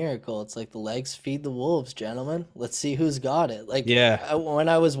in the Miracle. It's like the legs feed the wolves, gentlemen. Let's see who's got it. Like Yeah. when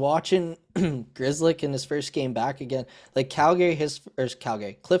I was watching Grizzlick in his first game back again, like Calgary,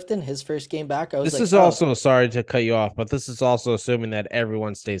 Clifton, his first game back, I was This like, is oh, also sorry to cut you off, but this is also assuming that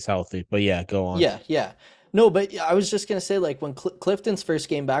everyone stays healthy. But yeah, go on. yeah, yeah. No, but yeah, I was just gonna say, like when Clifton's first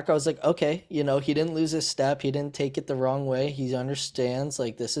game back, I was like, okay, he didn't lose his step, he didn't take it the wrong way, he understands,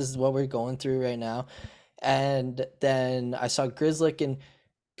 like this is what we're going through right now. And then I saw Grizzlick and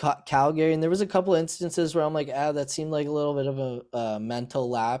Calgary, and there was a couple instances where I'm like, that seemed like a little bit of a mental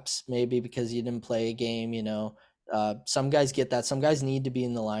lapse, maybe because you didn't play a game. Some guys get that. Some guys need to be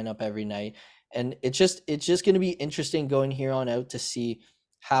in the lineup every night, and it's just going to be interesting going here on out to see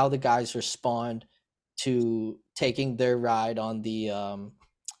how the guys respond to taking their ride on the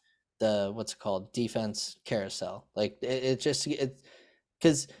what's it called, defense carousel. Like it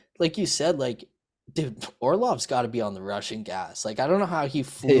because like you said, like dude, Orlov's got to be on the Russian gas. Like I don't know how he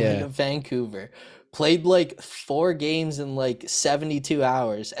flew Yeah. into Vancouver, played like 4 games in like 72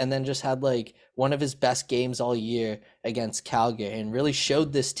 hours, and then just had like one of his best games all year against Calgary, and really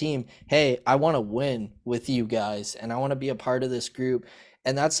showed this team, hey, I want to win with you guys, and I want to be a part of this group.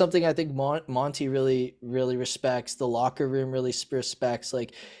 And that's something I think Monty really, really respects. The locker room really respects.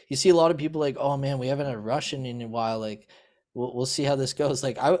 Like you see a lot of people like, oh man, we haven't had a Russian in a while. Like we'll see how this goes.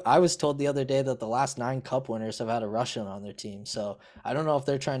 Like I was told the other day that the last 9 cup winners have had a Russian on their team. So I don't know if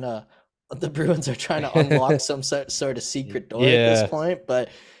the Bruins are trying to unlock some sort of secret door at this Yeah. point, but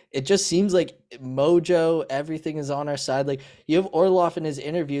it just seems like mojo, everything is on our side. Like you have Orlov in his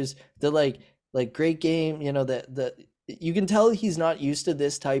interviews, they're like great game, the you can tell he's not used to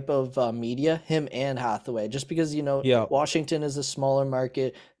this type of media, him and Hathaway, just because Yeah. Washington is a smaller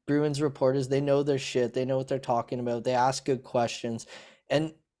market. Bruins reporters, they know their shit. They know what they're talking about. They ask good questions.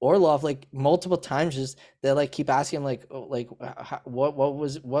 And Orlov, like multiple times, just they like keep asking him like, oh, like what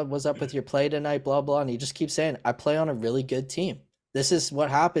was up with your play tonight, blah blah, and he just keeps saying, I play on a really good team. This is what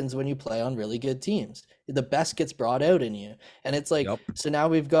happens when you play on really good teams. The best gets brought out in you, and it's like Yep. so now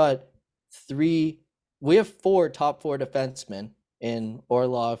we've got we have four top four defensemen in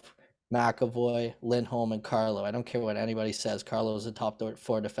Orlov, McAvoy, Lindholm, and Carlo. I don't care what anybody says. Carlo is a top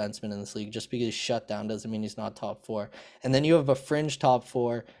four defenseman in this league. Just because he's shut down doesn't mean he's not top four. And then you have a fringe top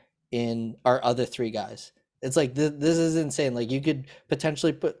four in our other three guys. It's like this is insane. Like, you could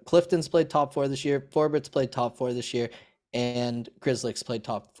potentially put Clifton's played top four this year, Forbert's played top four this year, and Grizzlick's played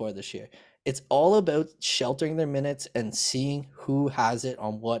top four this year. It's all about sheltering their minutes and seeing who has it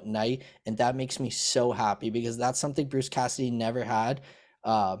on what night, and that makes me so happy because that's something Bruce Cassidy never had.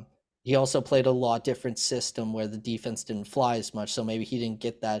 He also played a lot different system where the defense didn't fly as much, so maybe he didn't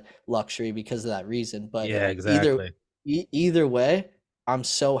get that luxury because of that reason. But Yeah, exactly. either way, I'm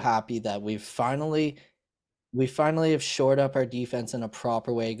so happy that we finally have shored up our defense in a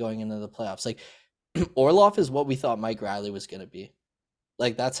proper way going into the playoffs. Like, Orlov is what we thought Mike Riley was going to be.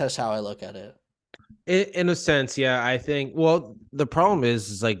 Like, that's just how I look at it. In a sense, yeah, I think. Well, the problem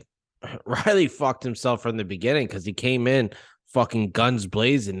is like Riley fucked himself from the beginning because he came in fucking guns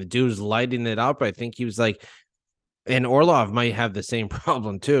blazing. The dude was lighting it up. I think he was like, and Orlov might have the same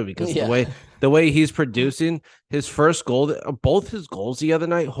problem too because the way he's producing his first goal, both his goals the other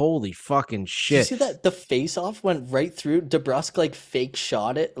night. Holy fucking shit! Did you see that the face off went right through DeBrusque, like fake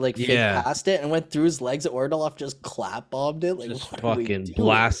shot it, like fake passed it, and went through his legs. Orlov just clap bombed it, like just fucking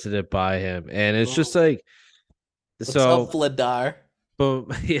blasted it by him, and it's just like, what's up, Vladar?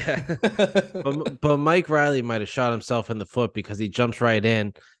 But yeah, but Mike Riley might have shot himself in the foot because he jumps right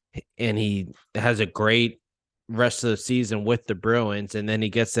in, and he has a great rest of the season with the Bruins, and then he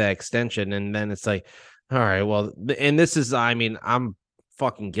gets that extension, and then it's like, all right, well, and this is, I mean, I'm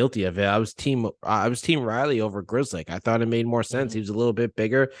fucking guilty of it. I was team Riley over Grizzly. I thought it made more sense. He was a little bit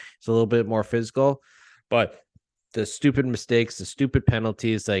bigger, he's a little bit more physical, but the stupid mistakes, the stupid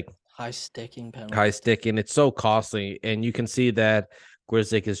penalties, like high sticking, it's so costly, and you can see that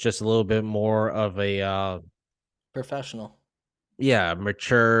Grizzly is just a little bit more of a professional,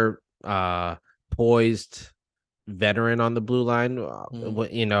 mature, poised veteran on the blue line.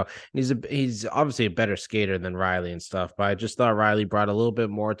 You know, he's obviously a better skater than Riley and stuff, but I just thought Riley brought a little bit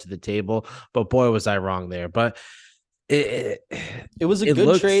more to the table. But boy, was I wrong there. But it was a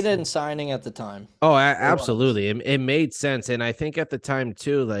good trade and signing at the time. Oh, absolutely. It made sense. And I think at the time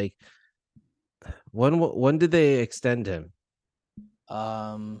too, like, when did they extend him?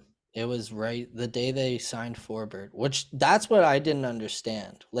 It was right the day they signed Forbert, which that's what I didn't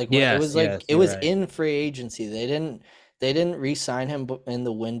understand. Like, it was like it was in free agency. They didn't re-sign him in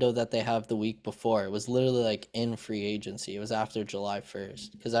the window that they have the week before. It was literally like in free agency. It was after July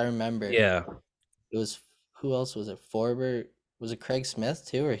 1st because I remember. Yeah, it was, who else was it? Forbert. Was it Craig Smith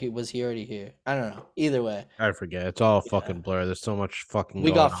too, or was he already here? I don't know. Either way, I forget. It's all fucking blur. There's so much fucking.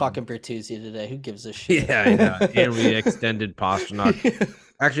 We got fucking Bertuzzi today. Who gives a shit? Yeah, I know. And we extended Pastrnak.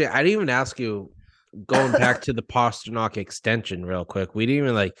 Actually, I didn't even ask you. Going back to the Pastrnak extension, real quick. We didn't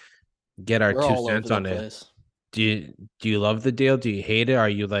even like get our 2 cents on it. Do you love the deal? Do you hate it? Are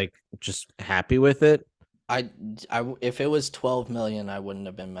you like just happy with it? I if it was 12 million, I wouldn't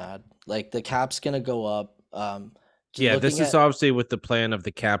have been mad. Like, the cap's gonna go up. This is obviously with the plan of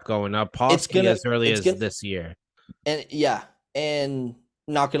the cap going up, possibly as early as this year. And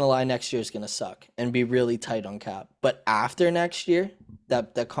not gonna lie, next year is gonna suck and be really tight on cap. But after next year,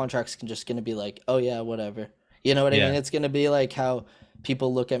 that contract's just gonna be like, oh yeah, whatever. You know what I mean? It's gonna be like how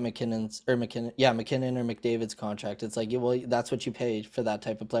people look at McKinnon or McDavid's contract. It's like, well, that's what you paid for that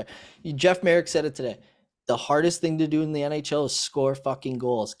type of player. Jeff Merrick said it today. The hardest thing to do in the NHL is score fucking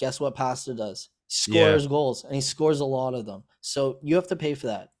goals. Guess what Pasta does? Scores goals, and he scores a lot of them. So you have to pay for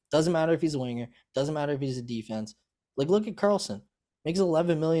that. Doesn't matter if he's a winger. Doesn't matter if he's a defense. Like, look at Carlson. Makes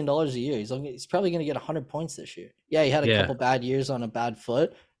 $11 million a year. He's probably going to get 100 points this year. Yeah, he had a couple bad years on a bad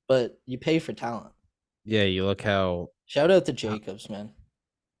foot, but you pay for talent. Yeah, you look how... Shout out to Jacobs, man.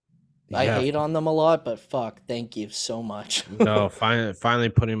 I hate on them a lot, but fuck, thank you so much. No, finally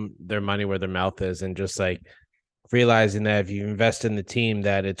putting their money where their mouth is and just like realizing that if you invest in the team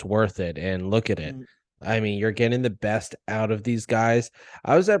that it's worth it. And look at it. I mean, you're getting the best out of these guys.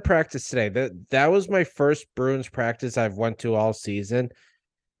 I was at practice today. That was my first Bruins practice I've went to all season.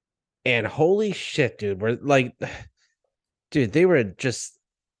 And holy shit, dude. They were just,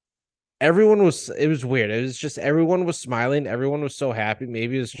 it was weird. It was just, everyone was smiling. Everyone was so happy.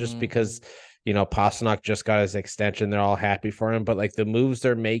 Maybe it was just because, you know, Pastrnak just got his extension. They're all happy for him. But like the moves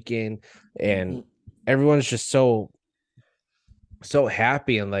they're making and everyone's just so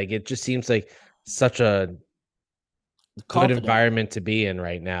happy, and like it just seems like such a good environment to be in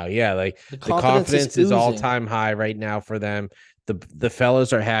right now. Yeah, like the confidence is all-time high right now for them. The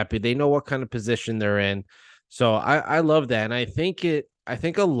fellas are happy. They know what kind of position they're in. So I love that, and I think it I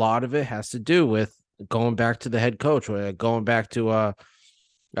think a lot of it has to do with going back to the head coach, or going back to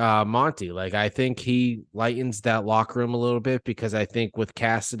Monty. Like I think he lightens that locker room a little bit because I think with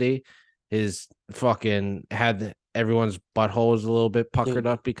Cassidy, his fucking had everyone's buttholes a little bit puckered Dude,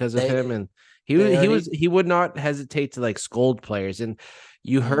 up because of him, they and they already he would not hesitate to like scold players. And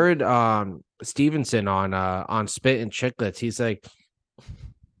you Mhm. heard Stevenson on Spit and Chicklets. He's like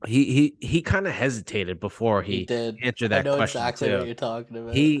he kind of hesitated before he he did. answered I that know question exactly what too. you're talking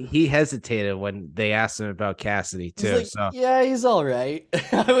about. He hesitated when they asked him about Cassidy He's too. like, So yeah, he's all right.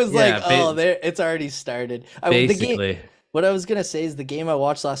 I was like, yeah, oh, there, it's already started. The game. basically. What I was gonna say is the game I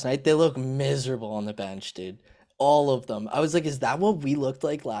watched last night. They look miserable on the bench, dude. All of them. I was like, is that what we looked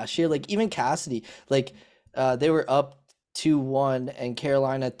like last year? Like even Cassidy, like, they were up 2-1, and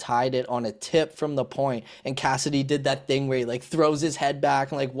Carolina tied it on a tip from the point, and Cassidy did that thing where he like throws his head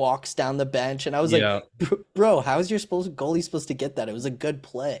back and like walks down the bench, and I was like, Yeah. bro, how is your goalie supposed to get that? It was a good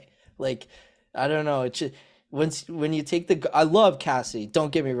play. Like, I don't know. It's just when you take I love Cassidy.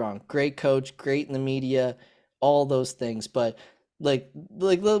 Don't get me wrong, great coach, great in the media, all those things. But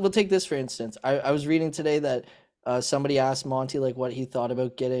we'll take this for instance. I was reading today that somebody asked Monty like what he thought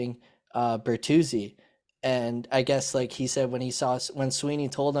about getting Bertuzzi, and I guess like he said when Sweeney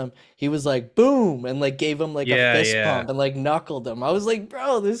told him, he was like boom and like gave him like a Yeah, fist yeah. pump and like knuckled him. I was like,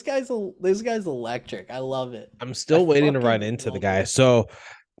 bro, this guy's electric. I love it. I'm I still waiting to run fucking into the love guy. it. So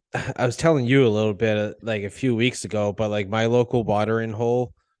I was telling you a little bit like a few weeks ago, but like my local watering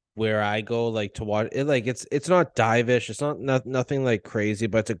hole where I go like to watch it, like it's not divish, it's nothing like crazy,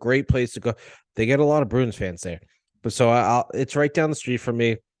 but it's a great place to go. They get a lot of Bruins fans there, but so I'll it's right down the street from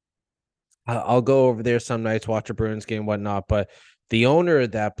me. I'll go over there some nights, watch a Bruins game, whatnot. But the owner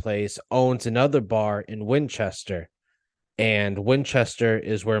of that place owns another bar in Winchester, and Winchester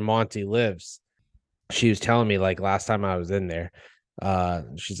is where Monty lives. She was telling me like last time I was in there,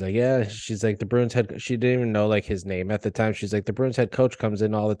 she's like, yeah, she's like the Bruins head, she didn't even know like his name at the time. She's like the Bruins head coach comes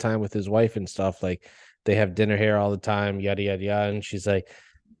in all the time with his wife and stuff, like they have dinner here all the time, yada yada yada. And she's like,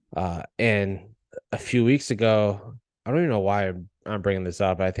 and a few weeks ago, I don't even know why I'm bringing this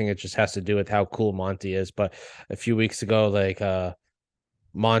up. I think it just has to do with how cool Monty is. But a few weeks ago, like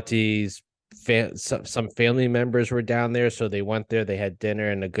Monty's some family members were down there, so they went there. They had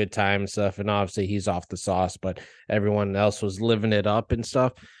dinner and a good time and stuff. And obviously, he's off the sauce, but everyone else was living it up and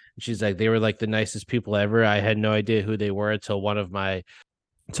stuff. And she's like, they were like the nicest people ever. I had no idea who they were until one of my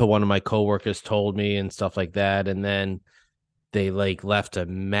coworkers told me and stuff like that. And then they like left a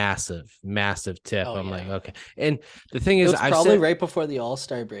massive tip. Oh I'm like, yeah. okay. And the thing It is, was I've probably said right before the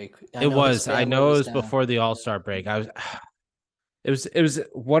All-Star break. I it know his was. I family know it was was down. before the All Star break. I was. It was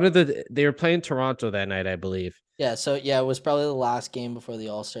one of the. They were playing Toronto that night, I believe. Yeah, so yeah, it was probably the last game before the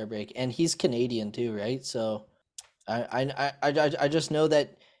All-Star break, and he's Canadian too, right? So I just know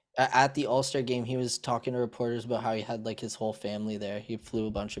that at the All-Star game, he was talking to reporters about how he had like his whole family there. He flew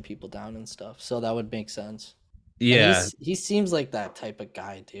a bunch of people down and stuff, so that would make sense. And Yeah, he seems like that type of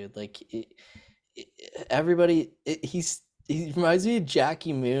guy, dude. Like everybody, he reminds me of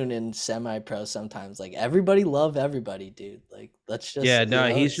Jackie Moon in Semi-Pro sometimes. Like everybody love everybody, dude. Like let's yeah. just No,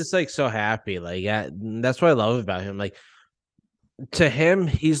 he's just like so happy. Like, yeah, that's what I love about him. Like to him,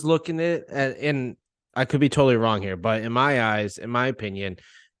 he's looking at, and I could be totally wrong here, but in my eyes, in my opinion,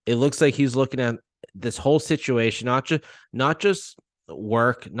 it looks like he's looking at this whole situation, not just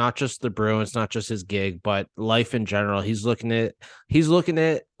work, not just the Bruins, not just his gig, but life in general. Looking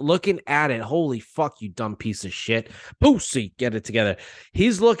at it. Holy fuck, you dumb piece of shit. Pussy, get it together.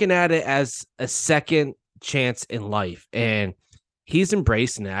 He's looking at it as a second chance in life. And he's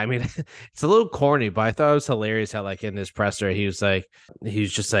embracing it. I mean, it's a little corny, but I thought it was hilarious how, like, in this presser, he was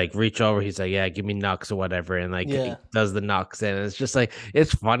just like, reach over. He's like, yeah, give me Nux or whatever. And like, yeah. does the Nux. And it's just like,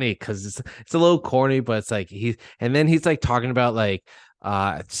 it's funny because it's a little corny, but it's like, and then he's like talking about like,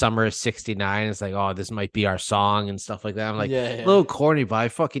 summer of 69. It's like, oh, this might be our song and stuff like that. I'm like, Yeah, a yeah. little corny, but I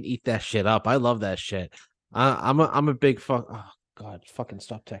fucking eat that shit up. I love that shit. I'm a big fuck. Oh, God, fucking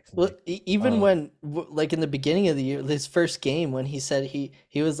stop texting Well, me. even Um, when like in the beginning of the year, his first game, when he said he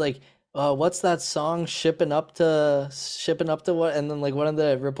was like, what's that song, shipping up to what?" And then like one of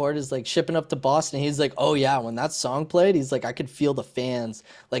the reporters like shipping up to Boston. He's like, "Oh yeah, when that song played, he's like, I could feel the fans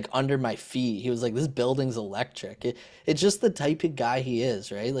like under my feet." He was like, "This building's electric." It's just the type of guy he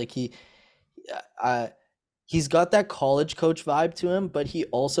is, right? Like uh, he's got that college coach vibe to him, but he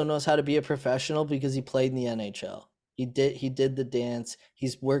also knows how to be a professional because he played in the NHL. He did the dance.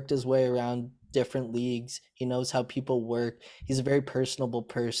 He's worked his way around different leagues. He knows how people work. He's a very personable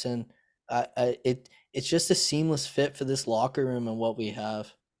person. It's just a seamless fit for this locker room and what we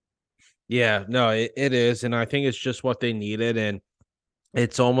have. yeah, no, it is, and I think it's just what they needed, and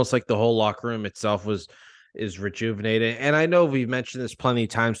it's almost like the whole locker room itself is rejuvenated. And I know we've mentioned this plenty of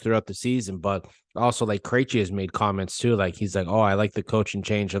times throughout the season, but also like Krejci has made comments too. Like he's like, oh, I like the coaching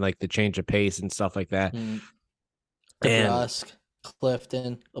change and like the change of pace and stuff like that. Mm, And DeBrusque,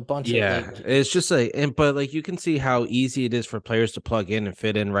 Clifton, a bunch of yeah, like it's just like, and but like you can see how easy it is for players to plug in and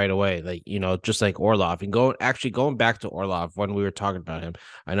fit in right away. Like, just like Orlov and going back to Orlov when we were talking about him.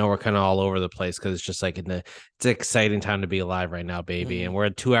 I know we're kind of all over the place because it's just like it's an exciting time to be alive right now, baby. And we're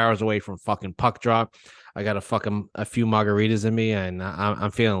 2 hours away from fucking puck drop. I got a few margaritas in me and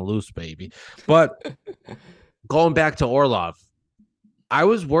I'm feeling loose, baby. But going back to Orlov, I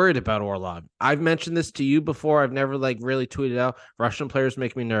was worried about Orlov. I've mentioned this to you before. I've never like really tweeted out. Russian players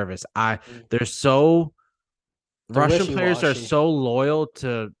make me nervous. They're so they're Russian players are wishy-washy. so loyal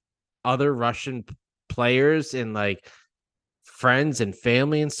to other Russian players and like friends and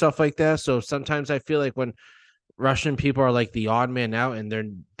family and stuff like that. So sometimes I feel like when Russian people are like the odd man out and they're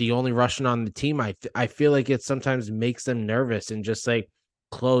the only Russian on the team, I feel like it sometimes makes them nervous and just like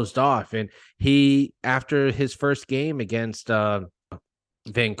closed off. And he after his first game against Vancouver,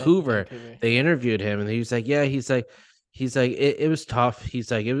 Vancouver, they yeah. interviewed him and he was like, yeah, he's like, it was tough.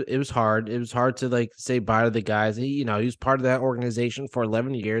 He's like, it was hard. It was hard to like say bye to the guys. He was part of that organization for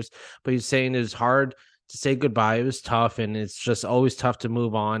 11 years, but he's saying it was hard to say goodbye. It was tough. And it's just always tough to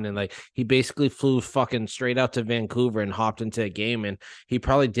move on. And like, he basically flew fucking straight out to Vancouver and hopped into a game. And he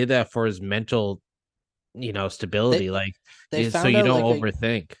probably did that for his mental, They stability. Like, they so found you out don't like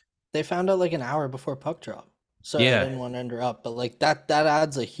overthink. they found out like an hour before puck drop. Sorry, I Yeah. didn't want to interrupt, but like that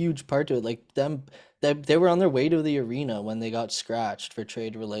adds a huge part to it. Like they were on their way to the arena when they got scratched for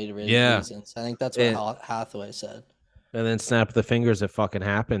trade related Yeah. reasons. I think that's what And, Hathaway said. and then snap the fingers, it fucking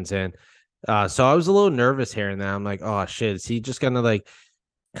happens. And so I was a little nervous here and there. I'm like, oh shit, is he just gonna like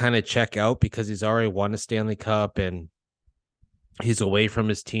kind of check out because he's already won a Stanley Cup and he's away from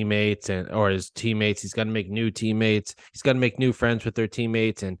his teammates or his teammates. He's got to make new teammates. He's got to make new friends with their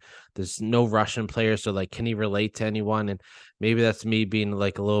teammates. And there's no Russian players. So like, can he relate to anyone? And maybe that's me being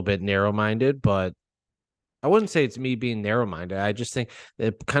like a little bit narrow minded, but I wouldn't say it's me being narrow minded. I just think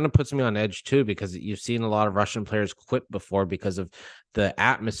it kind of puts me on edge too, because you've seen a lot of Russian players quit before because of the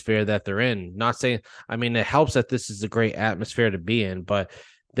atmosphere that they're in. Not saying, I mean, it helps that this is a great atmosphere to be in, but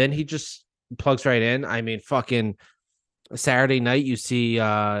then he just plugs right in. I mean, fucking Saturday night, you see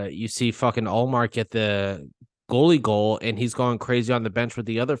fucking Allmark get the goalie goal and he's going crazy on the bench with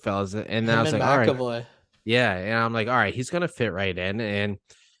the other fellas. And then I Him was and like, all right, McAvoy. yeah. And I'm like, all right, he's gonna fit right in. And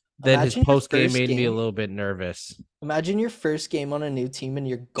then his Imagine your post game first made me a game. little bit nervous. Imagine your first game on a new team and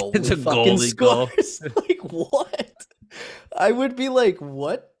your It's a goalie fucking goalie goal. scores. Like what? I would be like,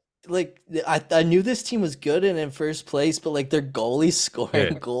 what? Like I knew this team was good and in first place, but like their goalie's Yeah.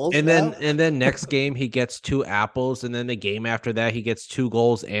 scoring goals And now. then next game he gets two apples, and then the game after that he gets two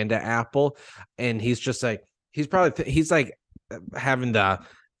goals and an apple, and he's just like he's like having the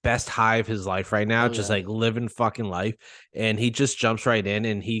best high of his life right now, Oh just yeah. like living fucking life, and he just jumps right in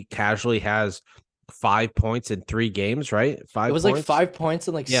and he casually has 5 points in 3 games, right? It Five was like points, 5 points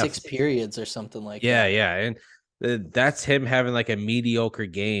in like yeah, six periods or something like yeah, that. yeah, and that's him having like a mediocre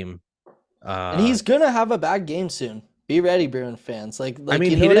game. And Uh, he's gonna have a bad game soon. Be ready, Bruin fans. I Like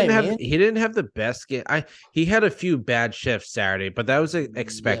mean, you know what I mean? he didn't have the best game. He had a few bad shifts Saturday, but that was Yeah.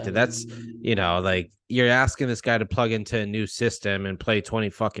 expected. That's like you're asking this guy to plug into a new system and play 20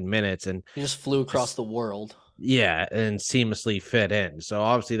 fucking minutes and He just flew across just the world. yeah, and seamlessly fit in. So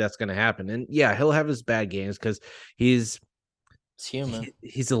obviously that's going to happen. And yeah, he'll have his bad games because he's It's human.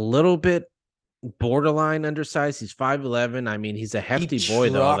 he's a little bit borderline undersized. He's 5'11". I mean, he's a He hefty boy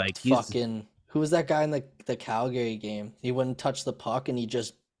though. Like trucked he's fucking who was that guy in the Calgary game? He wouldn't touch the puck and he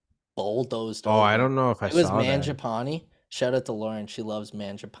just bulldozed oh, I over him. don't know if I It was saw that. Manjapani. Shout out to Lauren. She loves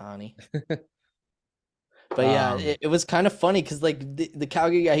Manjapani. But yeah, Um, it was kind of funny because like the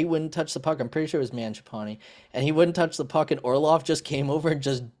Calgary guy, he wouldn't touch the puck. I'm pretty sure it was Manjapani, and he wouldn't touch the puck. And Orlov just came over and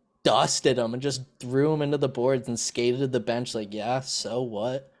just dusted him and just threw him into the boards and skated to the bench. Like, yeah, so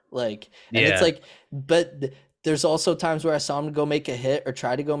what? Like, and it's yeah, like, but there's also times where I saw him go make a hit or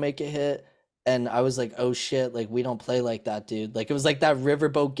try to go make a hit, and I was like, oh shit, like we don't play like that, dude. Like it was like that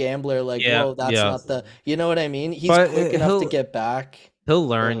riverboat gambler. Like, yeah, whoa, that's yeah. not the, you know what I mean? He's But quick enough to get back. he'll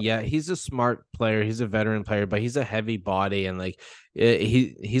learn. But Yeah, he's a smart player. He's a veteran player, but he's a heavy body and like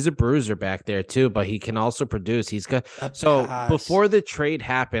he's a bruiser back there too. But he can also produce. He's got a so pass. before the trade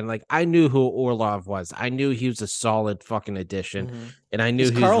happened, like I knew who Orlov was. I knew he was a solid fucking addition, Mhm. and I knew He's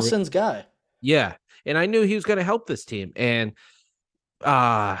he was Carlson's guy. yeah, and I knew he was going to help this team. And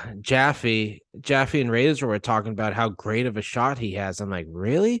Jaffe and Razor were talking about how great of a shot he has. I'm like,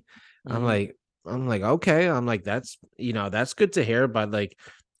 really? I'm Mhm. like. I'm like, okay. I'm like, that's that's good to hear. But like,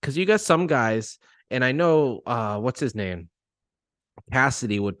 because you got some guys, and I know what's his name?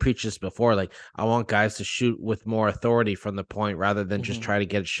 Cassidy would preach this before. Like, I want guys to shoot with more authority from the point rather than just Hmm. try to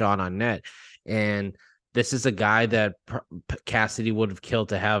get a shot on net. And this is a guy that Cassidy would have killed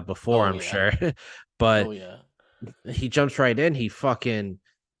to have before, Oh I'm yeah. sure. Oh But yeah. he jumps right in.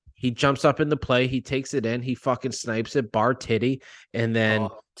 He jumps up in the play. He takes it in. He fucking snipes it, bar titty, and then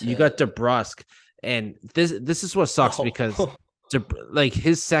Oh, you got Teddy. DeBrusque, and this is what sucks because Oh, like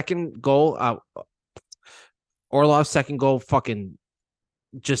his second goal, Orlov's second goal, fucking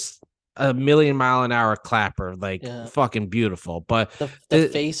just a million mile an hour clapper, like yeah. fucking beautiful. But The the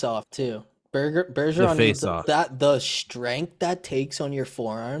face off too. the Bergeron needs face off, the strength that takes on your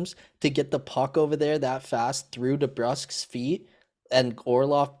forearms to get the puck over there that fast through DeBrusque's feet, and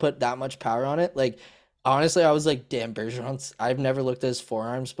Orlov put that much power on it. Like honestly, I was like, damn, Bergeron's. I've never looked at his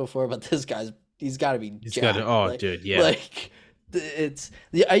forearms before, but this guy's he's got to be he's got to. jacked. Oh, dude, yeah, Like it's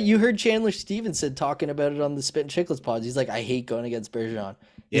yeah. You heard Chandler Stevenson talking about it on the Spit and Chicklets pod. He's like, I hate going against Bergeron.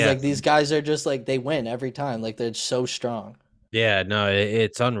 He's yeah. like, these guys are just like they win every time. Like they're so strong. Yeah, no,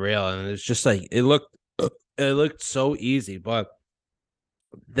 it's unreal, and it's just like it looked so easy, but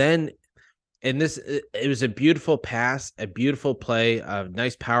then and it was a beautiful pass, a beautiful play, a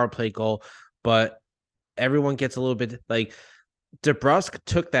nice power play goal, but everyone gets a little bit like DeBrusque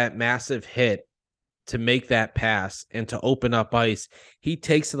took that massive hit to make that pass and to open up ice. He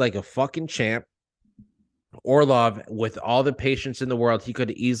takes it like a fucking champ. Orlov, with all the patience in the world, he could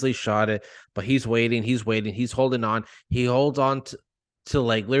have easily shot it, but he's waiting, he's holding on. He holds on to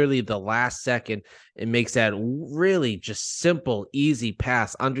like literally the last second and makes that really just simple, easy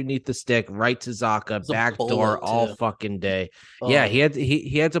pass underneath the stick, right to Zaka, It's a back door bullet all too. fucking day. Yeah, Oh,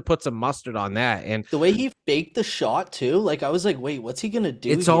 he had to put some mustard on that. And the way he faked the shot too. Like I was like, wait, what's he gonna do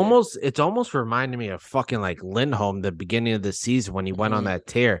here? it's almost reminded me of fucking like Lindholm the beginning of the season when he went on Mhm. that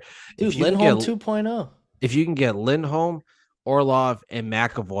tear. Dude, If you can get Lindholm 2.0. if you can get Lindholm, Orlov, and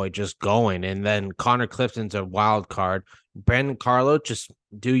McAvoy just going, and then Connor Clifton's a wild card. Brandon Carlo, just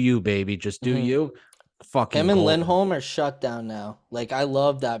do you, baby. Just do Hmm. you. Fucking Him and golden. Lindholm are shut down now. Like I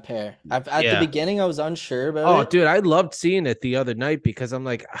love that pair. At the Yeah. beginning I was unsure about Oh, it. dude, I loved seeing it the other night because I'm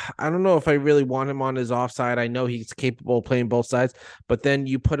like, I don't know if I really want him on his offside. I know he's capable of playing both sides, but then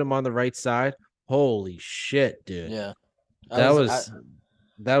you put him on the right side. Holy shit, dude. Yeah. I That was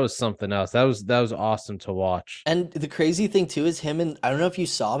I, was something else. That was awesome to watch. and the crazy thing too is him and I don't know if you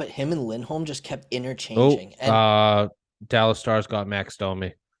saw, but him and Lindholm just kept Oh, interchanging. And Dallas Stars got Max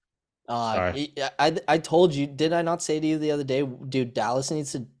Domi. Sorry. I told you, did I not say to you the other day, dude, Dallas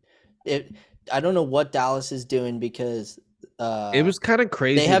needs to it I don't know what Dallas is doing because It uh was kind of they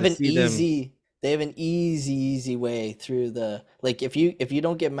crazy have to an see them. easy way through the like if you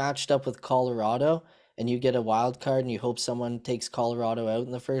don't get matched up with Colorado and you get a wild card and you hope someone takes Colorado out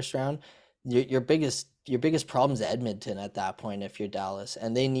in the first round, your biggest problem is Edmonton at that point if you're Dallas,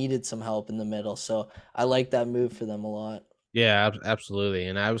 and they needed some help in the middle. So I like that move for them a lot. Yeah, absolutely.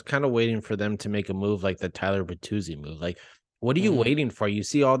 And I was kind of waiting for them to make a move like the Tyler Bertuzzi move. Like, what are you Hmm. waiting for? You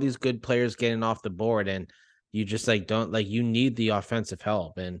see all these good players getting off the board, and you just like don't like you need the offensive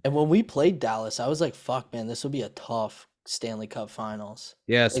help. And And when we played Dallas, I was like, "Fuck, man, this will be a tough Stanley Cup Finals."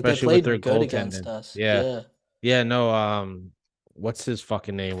 yeah, Like they especially with their played good against goaltending. us. Yeah, Yeah, yeah. No, what's his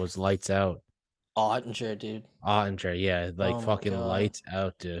fucking name? Was lights out. Ottinger, dude. Ottinger, yeah, like Oh my fucking god, lights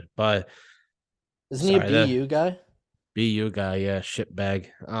out, dude. But isn't he a sorry, the BU guy? BU guy, yeah, shitbag.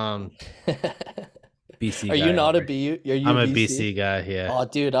 BC Are you guy not a over. BU? Are you I'm a BC? BC guy, yeah. Oh,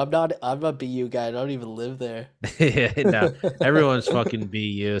 dude, I'm not. I'm a BU guy. I don't even live there. Yeah, no, everyone's fucking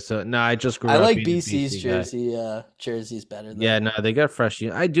BU. So no, I just I grew up like being a BC's BC guy. jersey. Jerseys better Yeah, though. no, they got fresh.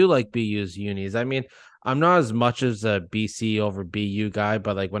 I do like BU's unis. I mean, I'm not as much as a BC over BU guy,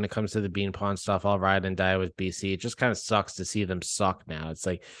 but like when it comes to the bean pawn stuff, I'll ride and die with BC. It just kind of sucks to see them suck now. It's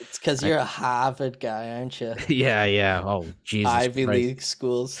like, It's because I, you're a Harvard guy, aren't you? yeah, yeah. Oh, Jesus Ivy Christ. League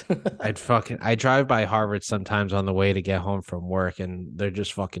schools. I drive by Harvard sometimes on the way to get home from work, and they're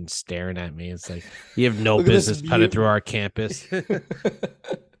just fucking staring at me. It's like you have no Look at this business cutting view. through our campus.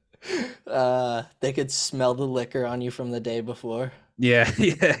 They could smell the liquor on you from the day before. Yeah,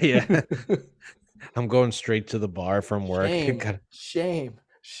 yeah, yeah. I'm going straight to the bar from work. Shame, shame,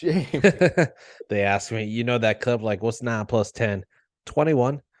 shame. They ask me, you know that club, like, what's 9 plus 10?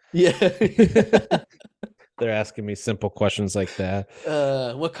 21. Yeah. They're asking me simple questions like that.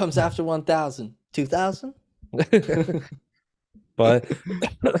 What comes after 1,000? 2,000? But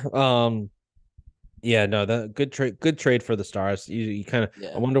yeah, no, that good trade for the Stars. You kind of I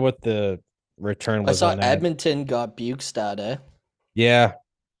Yeah. wonder what the return I was saw on that. Edmonton got Bukestad, eh? Yeah,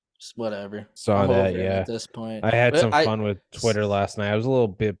 Just whatever. Saw I'm that, over him yeah. at this point. I had But some fun with Twitter last night. I was a little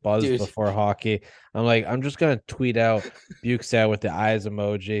bit buzzed dude, before hockey. I'm like, I'm just gonna tweet out Bukestad with the eyes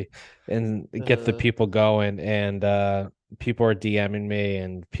emoji and get the people going. And people are DMing me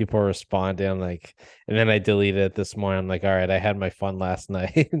and people are responding. I'm like, and then I deleted it this morning. I'm like, all right, I had my fun last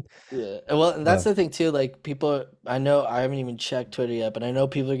night. yeah. Well, and that's So, the thing too. Like people, I know I haven't even checked Twitter yet, but I know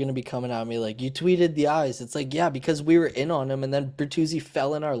people are gonna be coming at me like, you tweeted the eyes. It's like, yeah, because we were in on him, and then Bertuzzi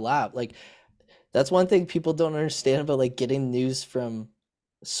fell in our lap. Like that's one thing people don't understand about like getting news from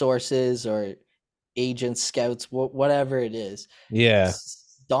sources or agents, scouts, whatever it is. yeah.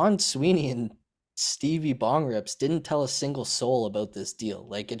 Don Sweeney and Stevie Bongrips didn't tell a single soul about this deal.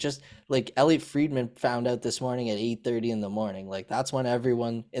 Like it just like Elliot Friedman found out this morning at 8:30 in the morning. Like that's when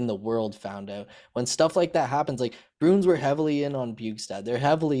everyone in the world found out. When stuff like that happens, like Bruins were heavily in on Bugstad. They're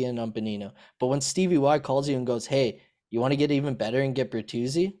heavily in on Bonino. But when Stevie Y calls you and goes, "Hey, you want to get even better and get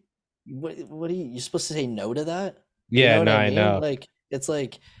Bertuzzi?" What are you're supposed to say no to that? You Yeah, know what no, I I mean? know. Like it's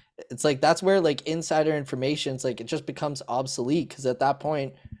like that's where like insider information, it's like it just becomes obsolete because at that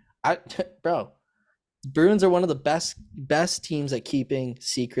point, I bro, Bruins are one of the best teams at keeping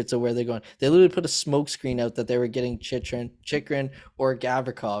secrets of where they're going. They literally put a smoke screen out that they were getting Chikrin or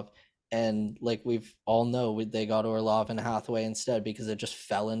Gavrikov, and like we've all know they got Orlov and Hathaway instead because it just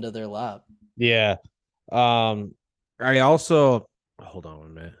fell into their lap. Yeah. I also hold on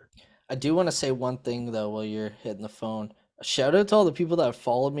 1 minute. I do want to say one thing though while you're hitting the phone. Shout out to all the people that have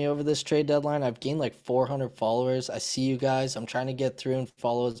followed me over this trade deadline. I've gained like 400 followers. I see you guys. I'm trying to get through and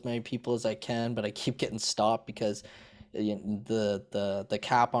follow as many people as I can, but I keep getting stopped because the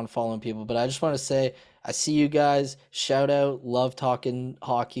cap on following people. But I just want to say I see you guys. Shout out. Love talking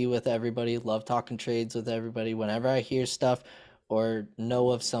hockey with everybody. Love talking trades with everybody. Whenever I hear stuff or know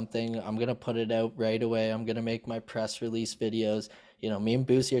of something, I'm gonna put it out right away. I'm gonna make my press release videos. Me and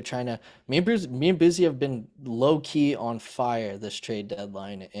Boosie are trying to. Me and Boosie have been low key on fire this trade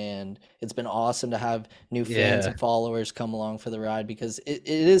deadline, and it's been awesome to have new fans Yeah. and followers come along for the ride because it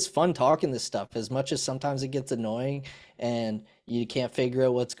is fun talking this stuff. As much as sometimes it gets annoying and you can't figure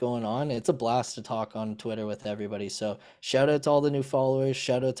out what's going on, it's a blast to talk on Twitter with everybody. So shout out to all the new followers.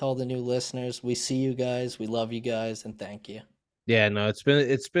 Shout out to all the new listeners. We see you guys. We love you guys, and thank you. Yeah, no,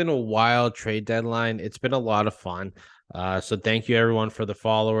 it's been a wild trade deadline. It's been a lot of fun. So thank you everyone for the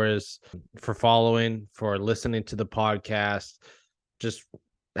followers, for following, for listening to the podcast, just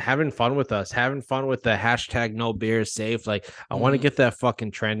having fun with us, having fun with the hashtag no beer is safe. Like I want to get that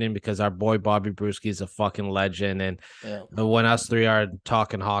fucking trending because our boy Bobby Brewski is a fucking legend. And Yeah. when us three are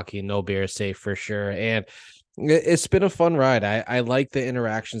talking hockey, no beer is safe for sure. And it's been a fun ride. I like the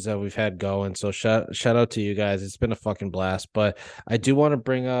interactions that we've had going. So shout out to you guys. It's been a fucking blast. But I do want to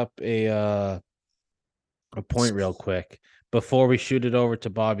bring up a point real quick before we shoot it over to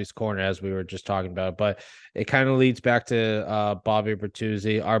Bobby's corner, as we were just talking about. But it kind of leads back to Bobby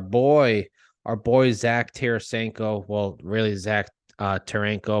Bertuzzi, our boy Zach Tarasenko. Well, really Zach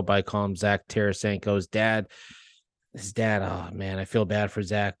Taranko, but I call him Zach Tarasenko's dad. His dad, oh man, I feel bad for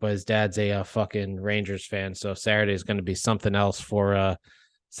Zach, but his dad's a fucking Rangers fan. So Saturday's going to be something else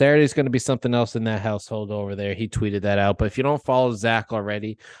Saturday's going to be something else in that household over there. He tweeted that out. But if you don't follow Zach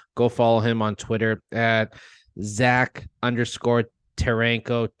already, go follow him on Twitter at Zach_Taranko,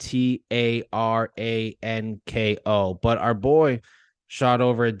 Taranko. But our boy shot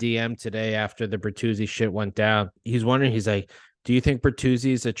over a DM today after the Bertuzzi shit went down. He's wondering, he's like, do you think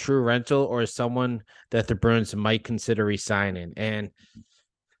Bertuzzi is a true rental or is someone that the Bruins might consider resigning? And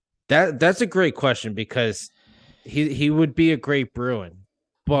that's a great question because he would be a great Bruin.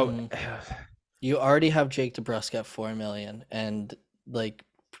 But you already have Jake DeBrusk at $4 million, and like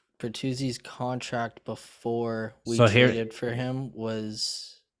Bertuzzi's contract before we traded for him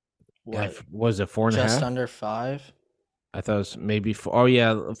was what? Was it 4.5? Just under 5. I thought it was maybe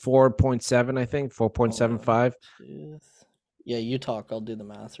 4.7. I think 4.75. Yeah, you talk. I'll do the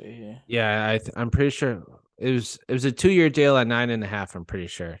math right here. Yeah, I'm pretty sure it was a 2-year deal at 9.5. I'm pretty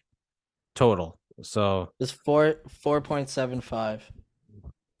sure total. So it's 4.75.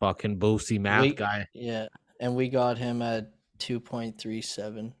 Fucking Boosie math guy. Yeah, and we got him at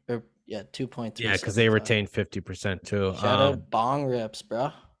 2.37 or 2.3. Yeah, because they retained 50% too. Shout out Bong Rips, bro.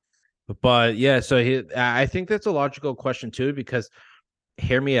 But yeah, so I think that's a logical question too because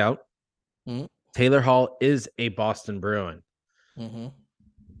hear me out. Taylor Hall is a Boston Bruin.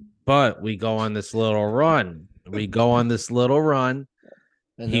 But we go on this little run.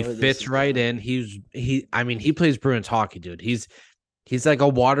 He fits right in. He plays Bruins hockey, dude. He's like a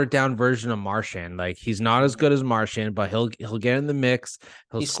watered down version of Marchand. Like he's not as good as Marchand, but he'll get in the mix.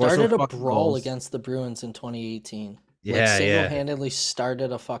 He started a brawl against the Bruins in 2018. Like Yeah, yeah. single-handedly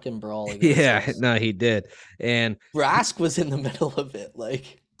started a fucking brawl against Yeah, us. no, he did. And Rask was in the middle of it,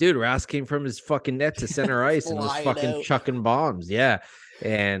 like dude, Ross came from his fucking net to center ice and was flying fucking out. chucking bombs. Yeah.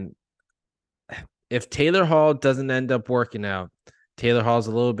 And if Taylor Hall doesn't end up working out, Taylor Hall's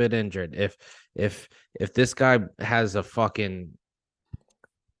a little bit injured. If this guy has a fucking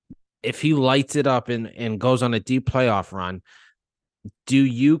if he lights it up and goes on a deep playoff run, do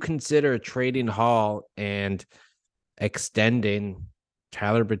you consider trading Hall and extending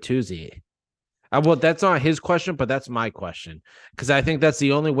Tyler Bertuzzi? Well, that's not his question, but that's my question because I think that's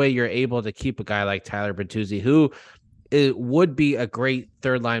the only way you're able to keep a guy like Tyler Bertuzzi, who it would be a great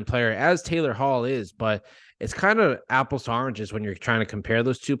third line player, as Taylor Hall is, but it's kind of apples to oranges when you're trying to compare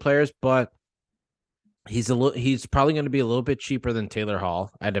those two players. But he's probably going to be a little bit cheaper than Taylor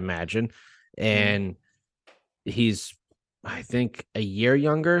Hall, I'd imagine, and he's I think a year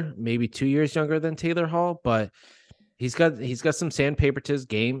younger, maybe 2 years younger than Taylor Hall, but he's got some sandpaper to his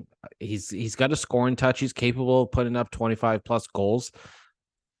game. He's got a scoring touch. He's capable of putting up 25 plus goals.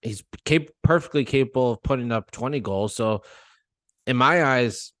 He's perfectly capable of putting up 20 goals. So in my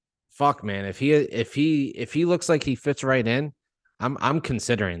eyes, fuck man, if he looks like he fits right in, I'm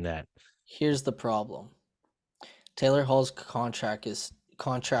considering that. Here's the problem. Taylor Hall's contract is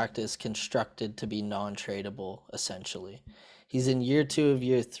constructed to be non-tradable essentially. He's in year 2 of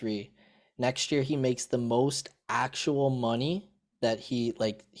year 3. Next year he makes the most actual money that he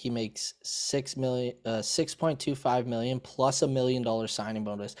makes 6.25 million plus $1 million signing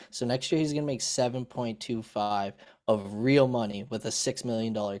bonus. So next year he's going to make 7.25 of real money with a $6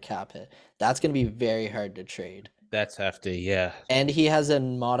 million cap hit. That's going to be very hard to trade. That's hefty, yeah. And he has a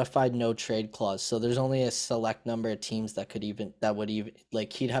modified no trade clause. So there's only a select number of teams that would even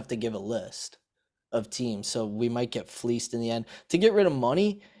like he'd have to give a list of teams. So we might get fleeced in the end. To get rid of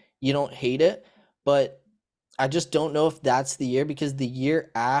money, you don't hate it, but I just don't know if that's the year because the year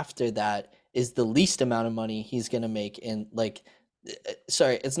after that is the least amount of money he's going to make in like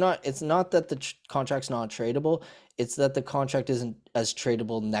sorry, it's not that the contract's not tradable, it's that the contract isn't as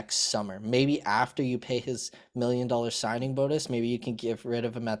tradable next summer. Maybe after you pay his $1 million signing bonus, maybe you can get rid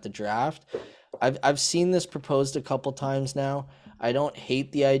of him at the draft. I've seen this proposed a couple times now. I don't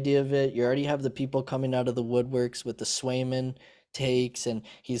hate the idea of it. You already have the people coming out of the woodworks with the Swayman takes and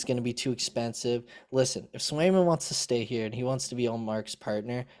he's going to be too expensive. Listen, if Swayman wants to stay here and he wants to be Mark's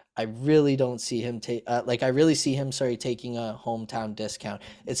partner, I really don't see him I really see him taking a hometown discount,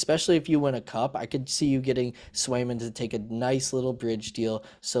 especially if you win a cup. I could see you getting Swayman to take a nice little bridge deal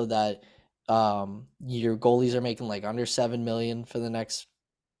so that your goalies are making like under 7 million for the next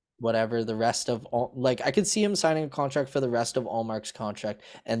whatever the rest of all, like I could see him signing a contract for the rest of Allmark's contract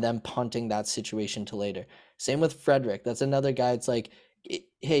and then punting that situation to later. Same with Frederick. That's another guy. It's like,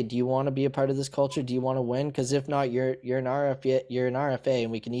 hey, do you want to be a part of this culture? Do you want to win? Because if not, you're an RFA,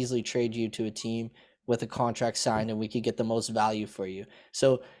 and we can easily trade you to a team with a contract signed, and we could get the most value for you.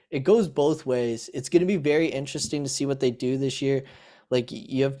 So it goes both ways. It's going to be very interesting to see what they do this year. Like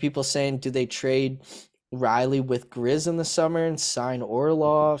you have people saying, do they trade Riley with Grizz in the summer and sign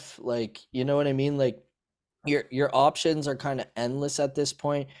Orlov? Like, you know what I mean? Like your options are kind of endless at this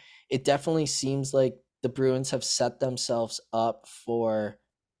point. It definitely seems like the Bruins have set themselves up for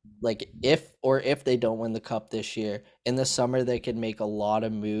like if they don't win the cup this year, in the summer they could make a lot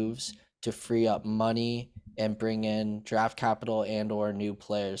of moves to free up money and bring in draft capital and or new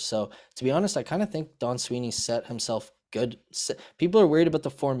players. So to be honest, I kind of think Don Sweeney set himself good. People are worried about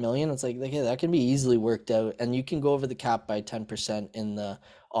the 4 million. It's like, yeah, that can be easily worked out, and you can go over the cap by 10% in the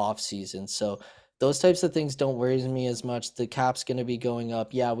off season. So those types of things don't worry me as much. The cap's going to be going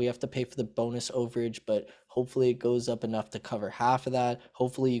up. Yeah, we have to pay for the bonus overage, but hopefully it goes up enough to cover half of that.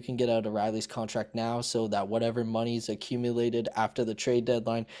 Hopefully you can get out of Riley's contract now so that whatever money's accumulated after the trade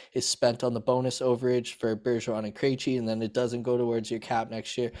deadline is spent on the bonus overage for Bergeron and Krejci, and then it doesn't go towards your cap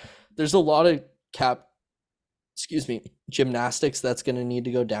next year. There's a lot of cap gymnastics that's going to need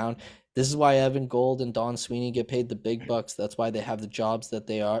to go down. This is why Evan Gold and Don Sweeney get paid the big bucks. That's why they have the jobs that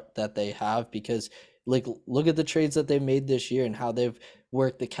they have, because like look at the trades that they've made this year and how they've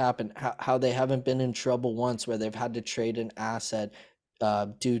worked the cap and how they haven't been in trouble once where they've had to trade an asset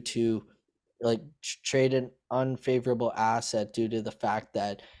due to like trade an unfavorable asset due to the fact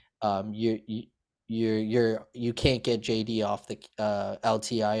that you can't get JD off the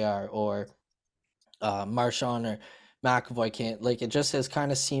LTIR, or Marchand or McAvoy can't. Like, it just has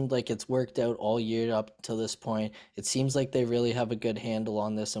kind of seemed like it's worked out all year up to this point. It seems like they really have a good handle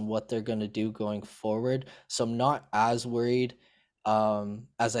on this and what they're going to do going forward. So I'm not as worried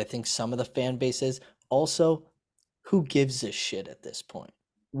as I think some of the fan base is. Also, who gives a shit at this point?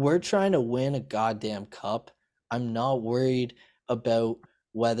 We're trying to win a goddamn cup. I'm not worried about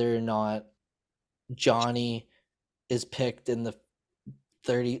whether or not Johnny is picked in the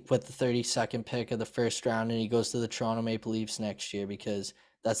 32nd pick of the first round and he goes to the Toronto Maple Leafs next year, because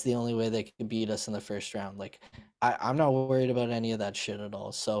that's the only way they could beat us in the first round. Like I'm not worried about any of that shit at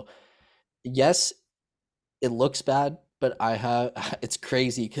all. So yes, it looks bad, but I have it's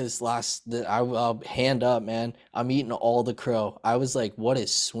crazy because I'll hand up, man. I'm eating all the crow. I was like, what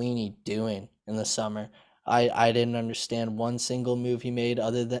is Sweeney doing in the summer? I didn't understand one single move he made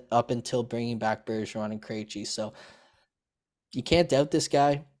other than up until bringing back Bergeron and Krejci. So you can't doubt this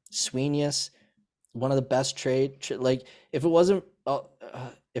guy, Sweeneyus, one of the best like if it wasn't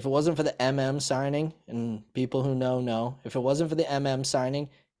for the signing, and people who know, if it wasn't for the signing,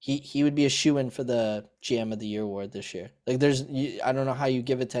 he would be a shoe-in for the GM of the Year award this year. Like I don't know how you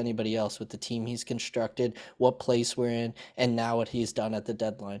give it to anybody else with the team he's constructed, what place we're in, and now what he's done at the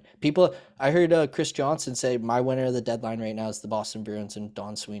deadline. I heard Chris Johnson say my winner of the deadline right now is the Boston Bruins and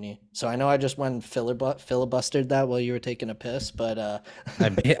Don Sweeney. So I know I just went filibustered that while you were taking a piss, but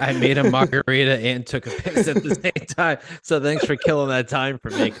I made a margarita and took a piss at the same time. So thanks for killing that time for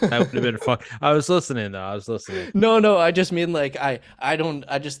me. That would have been fun. I was listening though. I was listening. No, I just mean like I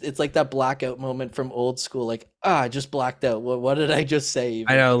just it's like that blackout moment from old school. Like I just blacked out. What did I just say?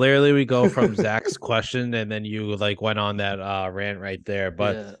 Even? I know. Literally, we go from Zach's question, and then you like went on that rant right there.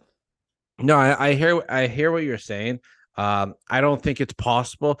 But Yeah. no, I hear what you're saying. I don't think it's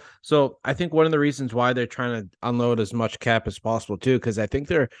possible. So I think one of the reasons why they're trying to unload as much cap as possible too, because I think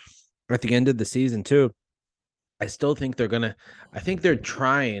they're at the end of the season too. I still think I think they're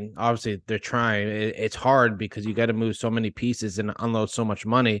trying. Obviously, they're trying. It's hard because you got to move so many pieces and unload so much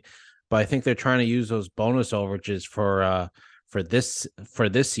money. But I think they're trying to use those bonus overages for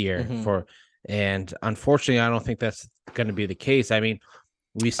this year Mm-hmm. and unfortunately, I don't think that's going to be the case. I mean,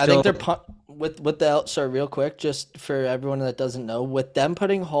 we I think still they're with the sorry, real quick, just for everyone that doesn't know, with them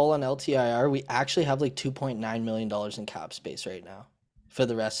putting Hall on LTIR, we actually have like $2.9 million in cap space right now for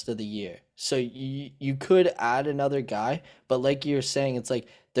the rest of the year. So you could add another guy, but like you're saying, it's like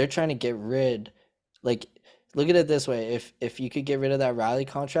they're trying to get rid. Like, look at it this way: if you could get rid of that Riley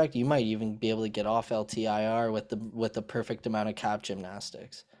contract, you might even be able to get off LTIR with the perfect amount of cap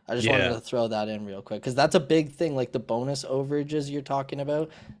gymnastics. I just wanted yeah. to throw that in real quick because that's a big thing. Like the bonus overages you're talking about,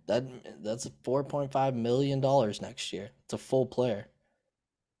 that's $4.5 million next year. It's a full player.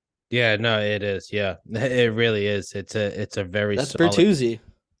 Yeah, no, it is. Yeah. It really is. It's a very That's solid. Bertuzzi,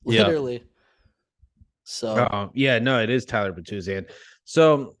 Yeah. literally. So Yeah, no, it is Tyler Bertuzzi.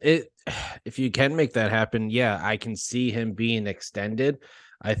 So if you can make that happen, yeah, I can see him being extended.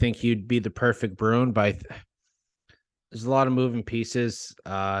 I think he'd be the perfect Bruin, but there's a lot of moving pieces.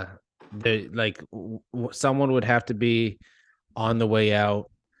 Someone would have to be on the way out.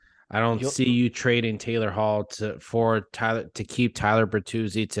 I don't you see you trading Taylor Hall for Tyler to keep Tyler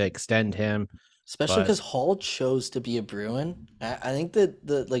Bertuzzi to extend him, especially but because Hall chose to be a Bruin. I think that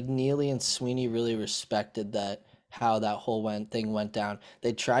the like Neely and Sweeney really respected that, how that whole thing went down.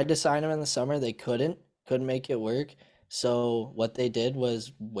 They tried to sign him in the summer, they couldn't make it work. So what they did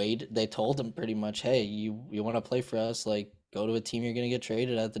was wait. They told him pretty much, "Hey, you want to play for us? Like, go to a team you're gonna get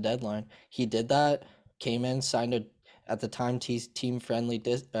traded at the deadline." He did that. Came in, signed a at the time team friendly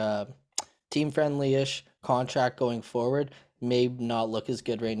ish contract going forward. May not look as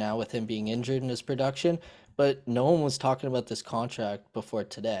good right now with him being injured in his production, but no one was talking about this contract before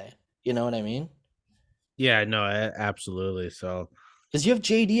today. You know what I mean? yeah, no, absolutely. So Because you have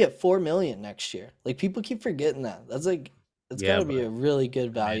JD at 4 million next year. Like people keep forgetting that. That's like it's got yeah, to be but a really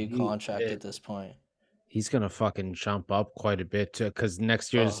good man, value contract at this point. he's gonna fucking jump up quite a bit too, because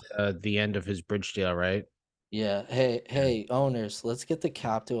next Oh year's the end of his bridge deal, right? yeah. Hey Yeah, hey owners, let's get the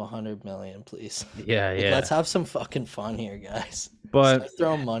cap to 100 million, please. yeah, Like let's yeah. have some fucking fun here, guys. But Start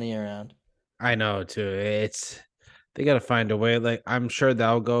throwing money around. I know too. They got to find a way. Like I'm sure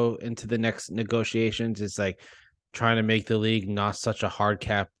that'll go into the next negotiations. It's like trying to make the league not such a hard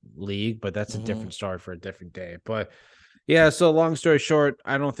cap league, but that's a Hmm. different story for a different day. But yeah, so long story short,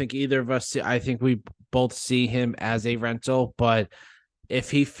 I don't think either of us I think we both see him as a rental, but if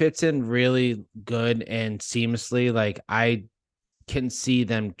he fits in really good and seamlessly, like I can see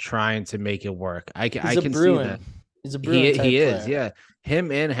them trying to make it work. He's I a can see Bruin. that. He's a Bruin He type is, player. yeah.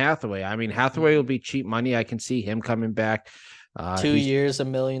 Him and Hathaway. I mean, Hathaway will Mhm. be cheap money. I can see him coming back. Two He's years, $1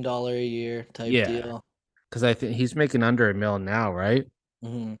 million a year type yeah, deal. because I think he's making under a mil now, right?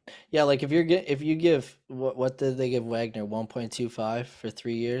 Hmm. Yeah, like if you give what did they give Wagner, 1.25 for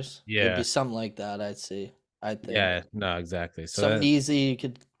 3 years? It'd be Yeah, something like that. I think yeah, no, exactly. So something that, easy you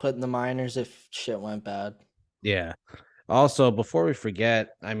could put in the minors if shit went bad. yeah. Also, before we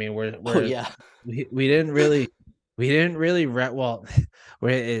forget, I mean, Oh yeah, we didn't really. We didn't really well,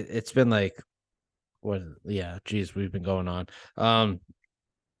 it's been like what? Yeah, geez, we've been going on.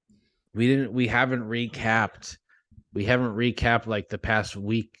 We haven't recapped. We haven't recapped like the past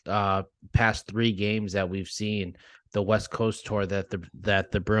week, past 3 games that we've seen. The West Coast tour that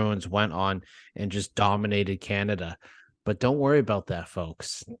the Bruins went on and just dominated Canada. But don't worry about that,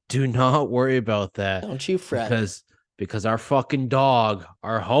 folks. Do not worry about that Don't you fret. because our fucking dog,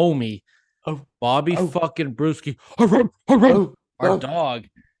 our homie, Oh, Bobby oh. fucking Brewski, Oh, our oh. dog,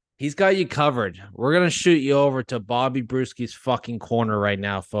 he's got you covered. We're gonna shoot you over to Bobby Brewski's fucking corner right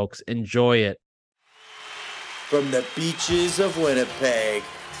now, folks. Enjoy it. From the beaches of Winnipeg,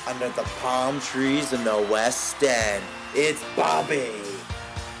 under the palm trees in the West End, it's Bobby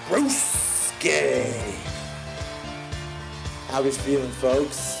Brewski. How we feeling,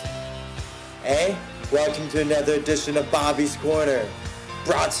 folks? Hey, welcome to another edition of Bobby's Corner,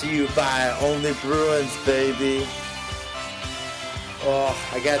 brought to you by Only Bruins, baby. Oh,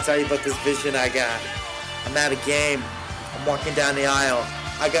 I gotta tell you about this vision I got. I'm at a game. I'm walking down the aisle.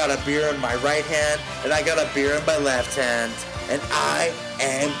 I got a beer in my right hand, and I got a beer in my left hand, and I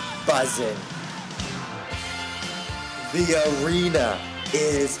am buzzing. The arena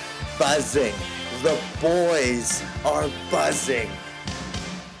is buzzing. The boys are buzzing.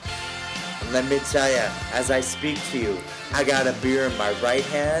 And let me tell you, as I speak to you, I got a beer in my right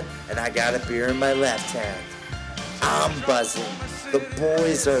hand, and I got a beer in my left hand. I'm buzzing. The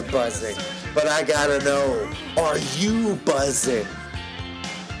boys are buzzing. But I gotta know, are you buzzing?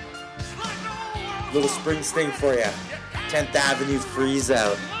 Little Springsteen for you. 10th Avenue Freeze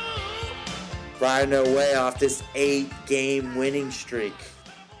Out. Riding our way off this 8-game winning streak.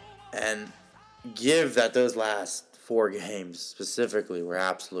 And give that those last 4 games specifically were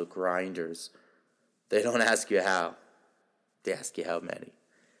absolute grinders. They don't ask you how. They ask you how many.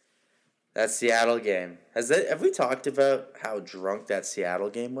 That Seattle game. Have we talked about how drunk that Seattle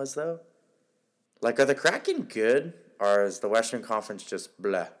game was, though? Like, are the Kraken good? Or is the Western Conference just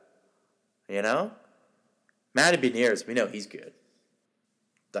blah? You know? Matty Beniers, we know he's good.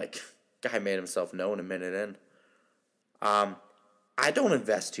 Like, guy made himself known a minute in. I don't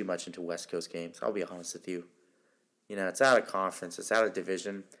invest too much into West Coast games, I'll be honest with you. You know, it's out of conference, it's out of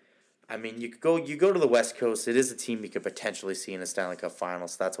division. I mean, you go to the West Coast, it is a team you could potentially see in a Stanley Cup final,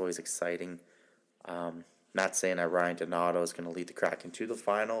 so that's always exciting. Not saying that Ryan Donato is going to lead the Kraken to the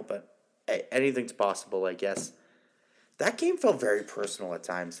final, but hey, anything's possible, I guess. That game felt very personal at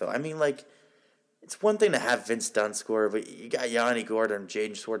times, though. I mean, like, it's one thing to have Vince Dunn score, but you got Yanni Gordon and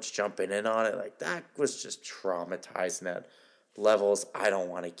Jaden Schwartz jumping in on it. Like, that was just traumatizing at levels I don't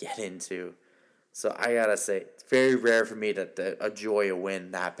want to get into. So I gotta say, it's very rare for me to enjoy a win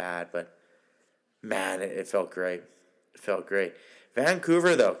that bad, but man, it felt great. It felt great.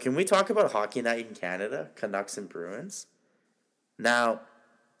 Vancouver, though, can we talk about Hockey Night in Canada, Canucks and Bruins? Now,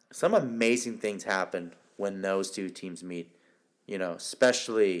 some amazing things happen when those two teams meet, you know,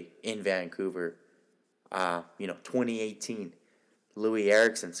 especially in Vancouver. 2018, Louis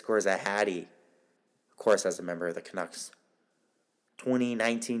Eriksson scores a hattie, of course, as a member of the Canucks.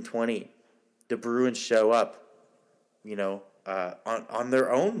 2019-20, the Bruins show up, on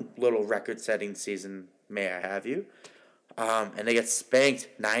their own little record-setting season, may I have you, and they get spanked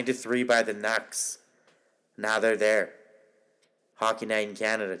 9-3 by the Nucks. Now they're there. Hockey Night in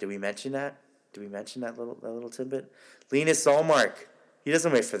Canada. Did we mention that? Did we mention that little tidbit? Linus Ullmark. He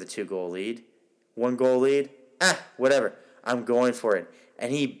doesn't wait for the 2-goal lead. 1-goal lead. Whatever. I'm going for it.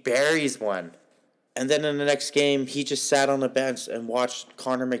 And he buries one. And then in the next game, he just sat on the bench and watched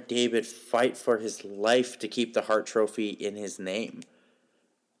Connor McDavid fight for his life to keep the Hart Trophy in his name.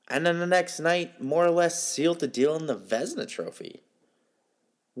 And then the next night, more or less sealed the deal in the Vezina Trophy.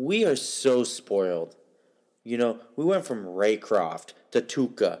 We are so spoiled. You know, we went from Raycroft to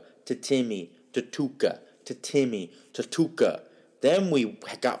Tuukka to Timmy to Tuukka to Timmy to Tuukka. Then we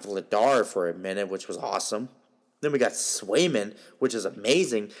got Vladar for a minute, which was awesome. Then we got Swayman, which is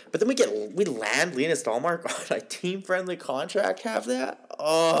amazing. But then we land Linus Ullmark on a team-friendly contract. Have that?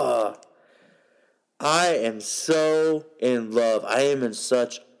 Oh, I am so in love. I am in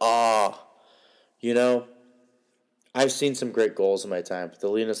such awe. You know, I've seen some great goals in my time. The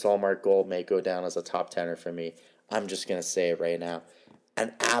Linus Ullmark goal may go down as a top tenner for me. I'm just going to say it right now.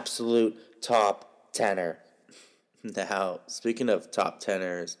 An absolute top tenner. Now, speaking of top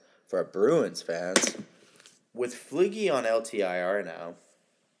tenors for our Bruins fans, with Fliggy on LTIR now,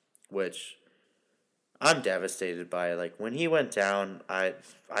 which I'm devastated by. Like, when he went down, I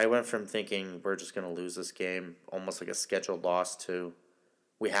went from thinking we're just going to lose this game, almost like a scheduled loss, to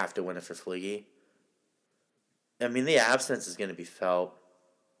we have to win it for Fliggy. I mean, the absence is going to be felt.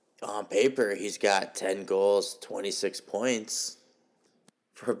 On paper, he's got 10 goals, 26 points.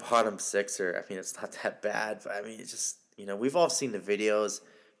 For a bottom sixer, I mean, it's not that bad. But I mean, it's just, we've all seen the videos.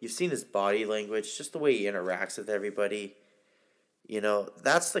 You've seen his body language, just the way he interacts with everybody.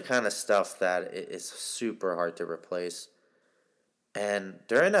 That's the kind of stuff that is super hard to replace. And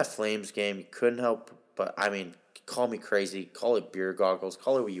during that Flames game, you couldn't help but, I mean, call me crazy, call it beer goggles,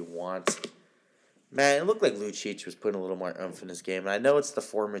 call it what you want. Man, it looked like Lucic was putting a little more oomph in his game. And I know it's the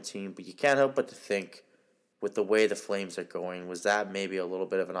former team, but you can't help but to think, with the way the Flames are going, was that maybe a little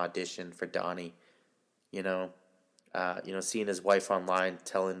bit of an audition for Donnie? Seeing his wife online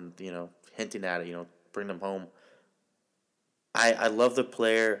telling, hinting at it, bring him home. I love the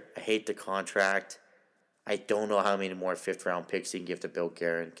player. I hate the contract. I don't know how many more fifth-round picks he can give to Bill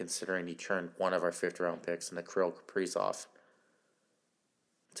Guerin, considering he turned one of our fifth-round picks in the Kirill Kaprizov.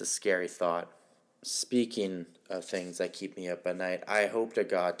 It's a scary thought. Speaking of things that keep me up at night, I hope to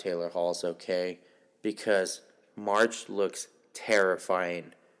God Taylor Hall's okay, because March looks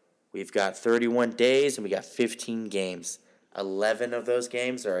terrifying. We've got 31 days and we got 15 games. 11 of those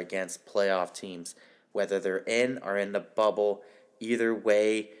games are against playoff teams, whether they're in or in the bubble. Either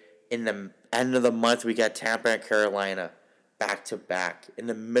way, in the end of the month, we got Tampa and Carolina back-to-back. In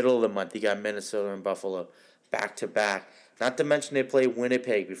the middle of the month, you got Minnesota and Buffalo back-to-back. Not to mention they play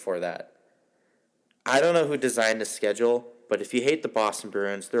Winnipeg before that. I don't know who designed the schedule, but if you hate the Boston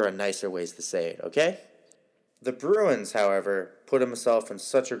Bruins, there are nicer ways to say it, okay? The Bruins, however, put themselves in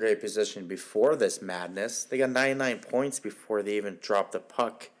such a great position before this madness. They got 99 points before they even dropped the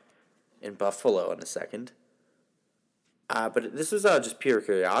puck in Buffalo in a second. But this was just pure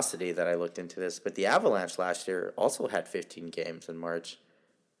curiosity that I looked into this. But the Avalanche last year also had 15 games in March.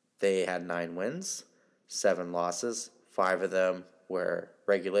 They had 9 wins, 7 losses. 5 of them were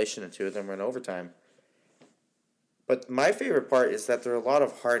regulation and 2 of them were in overtime. But my favorite part is that there are a lot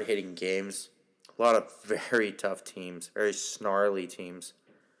of hard-hitting games, a lot of very tough teams, very snarly teams.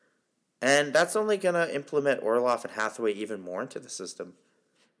 And that's only going to implement Orlov and Hathaway even more into the system.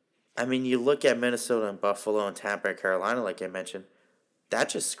 I mean, you look at Minnesota and Buffalo and Tampa and Carolina, like I mentioned, that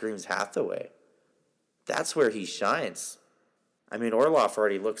just screams Hathaway. That's where he shines. I mean, Orlov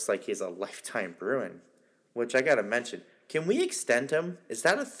already looks like he's a lifetime Bruin, which I got to mention. Can we extend him? Is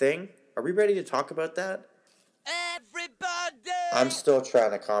that a thing? Are we ready to talk about that? Everybody! I'm still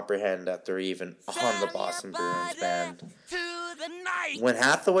trying to comprehend that they're even on the Boston Bruins band. When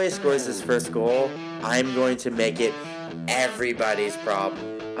Hathaway scores his first goal, I'm going to make it everybody's problem.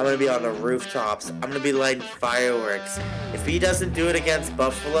 I'm going to be on the rooftops. I'm going to be lighting fireworks. If he doesn't do it against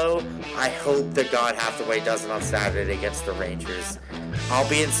Buffalo, I hope that God Hathaway does it on Saturday against the Rangers. I'll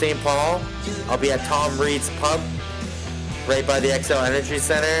be in St. Paul. I'll be at Tom Reed's Pub, right by the XL Energy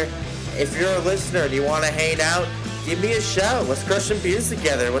Center. If you're a listener and you want to hang out, give me a shout. Let's crush some beers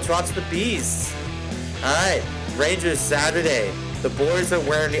together. Let's watch the Bees. All right, Rangers Saturday. The boys are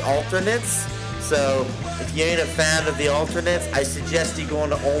wearing the alternates, so if you ain't a fan of the alternates, I suggest you go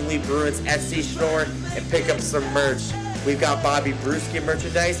on to Only Bruins Etsy store and pick up some merch. We've got Bobby Brewski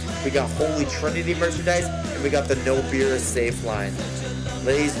merchandise, we got Holy Trinity merchandise, and we got the No Beer is Safe line.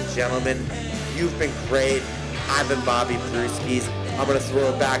 Ladies and gentlemen, you've been great. I've been Bobby Brewski's. I'm going to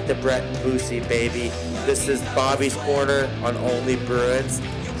throw it back to Brett and Boosie, baby. This is Bobby's Corner on Only Bruins,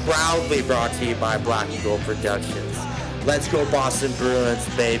 proudly brought to you by Black and Gold Productions. Let's go Boston Bruins,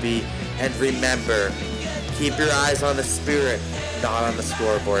 baby. And remember, keep your eyes on the spirit, not on the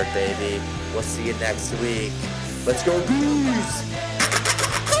scoreboard, baby. We'll see you next week. Let's go Bees!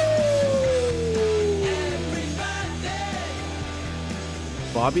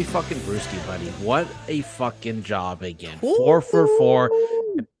 Bobby fucking Brewski, buddy. What a fucking job again. 4 for 4,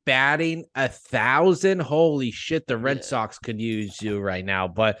 batting 1,000. Holy shit, the Red Sox could use you right now.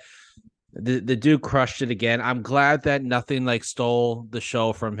 But the dude crushed it again. I'm glad that nothing stole the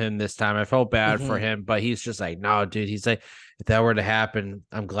show from him this time. I felt bad for him, but he's just like, no, dude. He's like, if that were to happen,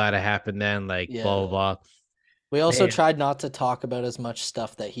 I'm glad it happened then. Blah, blah, blah. We also tried not to talk about as much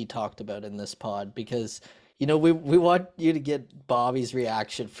stuff that he talked about in this pod because we want you to get Bobby's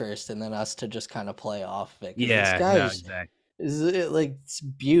reaction first and then us to just kind of play off of it. Yeah, this guy exactly. Is it's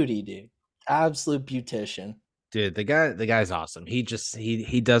beauty, dude. Absolute beautician. Dude, the guy's awesome. He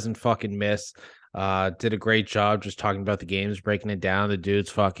doesn't fucking miss. Did a great job just talking about the games, breaking it down. The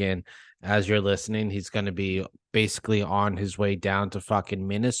dude's fucking, as you're listening, he's going to be basically on his way down to fucking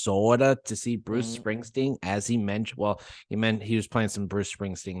Minnesota to see Bruce Springsteen, as he mentioned. Well, he was playing some Bruce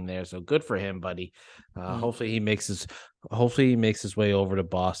Springsteen there, so good for him, buddy. Hopefully he makes his way over to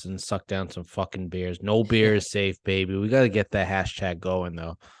Boston, suck down some fucking beers. No beer is safe, baby. We got to get that hashtag going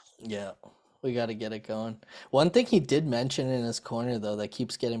though. Yeah. We got to get it going. One thing he did mention in his corner though that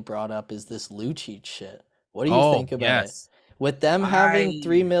keeps getting brought up is this Lucic shit. What do you Oh, think about it? yes. With them having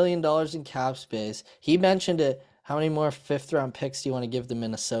 $3 I million in cap space, he mentioned it. How many more fifth round picks do you want to give to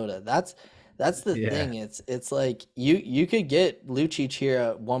Minnesota? That's the yeah. thing. It's like you could get Lucic here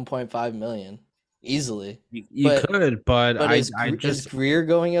at 1.5 million easily. You But could, but but I is just Greer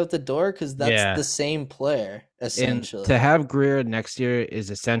going out the door? Because that's yeah. the same player And to essentially. have Greer next year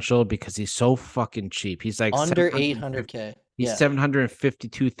is essential because he's so fucking cheap. He's like Under 750 800K. he's Yeah.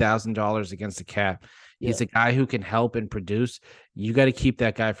 $752,000 against the cap. Yeah. He's a guy who can help and produce. You got to keep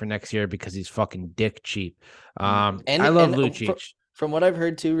that guy for next year because he's fucking dick cheap. I love Lucic. From what I've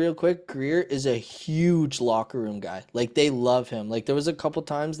heard too, real quick, Greer is a huge locker room guy. Like they love him. Like there was a couple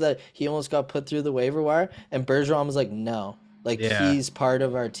times that he almost got put through the waiver wire, and Bergeron was like, "No, like Yeah, he's part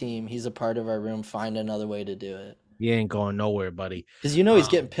of our team. He's a part of our room. Find another way to do it." he ain't going nowhere, buddy. Because he's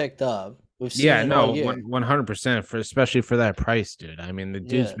getting picked up. We've seen Yeah, it all no, year. 100% for especially for that price, dude. I mean, the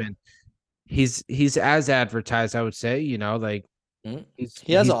dude's Yeah. been he's as advertised, I would say, like Mhm. he's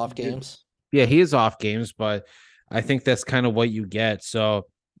He has he's off games. yeah, he is off games, but I think that's kind of what you get. So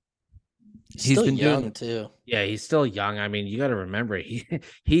He's he's still been doing young too. yeah, he's still young. I mean, you got to remember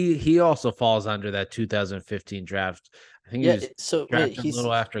he also falls under that 2015 draft. I think he Yeah. was So wait, drafted a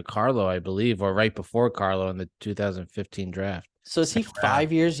little after Carlo, I believe, or right before Carlo in the 2015 draft. so is he Second round.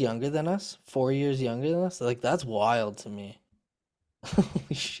 5 years younger than us? 4 years younger than us? Like that's wild to me.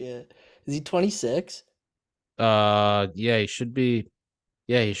 Holy shit. Is he 26? Yeah, he should be.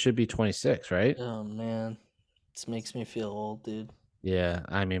 Yeah, he should be 26, right? Oh man. This makes me feel old, dude. Yeah,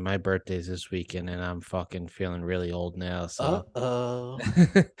 I mean, my birthday's this weekend, and I'm fucking feeling really old now. So, Uh-oh.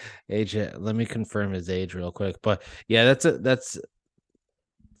 age. Let me confirm his age real quick. But yeah, that's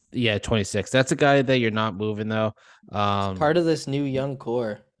yeah, 26. That's a guy that you're not moving though. It's Um, part of this new young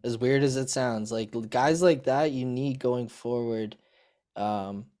core. As weird as it sounds, like guys like that you need going forward.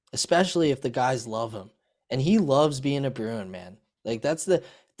 Especially if the guys love him. And he loves being a Bruin, man. Like that's the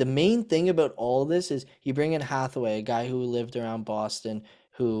main thing about all this is you bring in Hathaway, a guy who lived around Boston,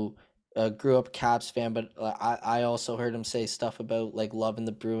 who grew up Caps fan, but I also heard him say stuff about like loving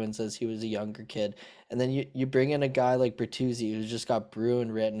the Bruins as he was a younger kid. And then you bring in a guy like Bertuzzi who's just got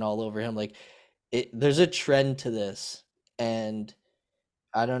Bruin written all over him. Like there's a trend to this, and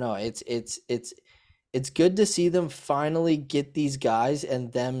I don't know. It's good to see them finally get these guys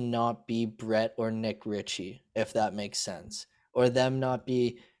and them not be Brett or Nick Ritchie, if that makes sense, or them not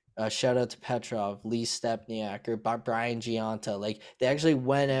be shout out to Petrov, Lee Stepniak, or Brian Giunta. Like they actually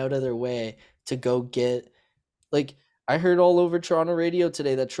went out of their way to go get. Like I heard all over Toronto radio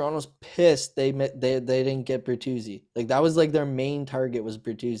today that Toronto's pissed they didn't get Bertuzzi. Like that was like their main target was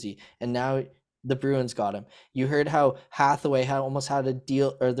Bertuzzi, and now the Bruins got him. You heard how Hathaway almost had a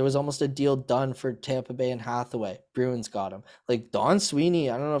deal, or there was almost a deal done for Tampa Bay and Hathaway. Bruins got him. Like Don Sweeney,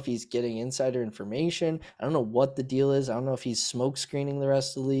 I don't know if he's getting insider information. I don't know what the deal is. I don't know if he's smoke screening the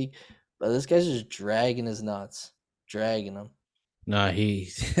rest of the league, but this guy's just dragging his nuts, dragging them. no, he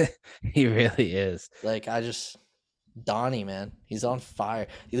he really is. Like Donnie, man, he's on fire.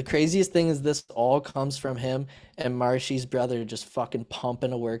 The craziest thing is this all comes from him and Marshy's brother just fucking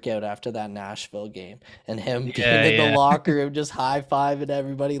pumping a workout after that Nashville game, and him being Yeah, in the yeah. locker room just high fiving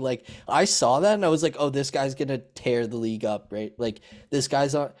everybody. Like I saw that and I was like, oh, this guy's gonna tear the league up, right? Like this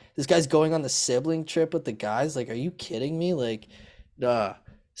guy's going on the sibling trip with the guys. Like, are you kidding me? Like,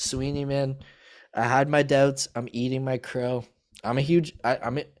 Sweeney, man, I had my doubts. I'm eating my crow. I'm a huge.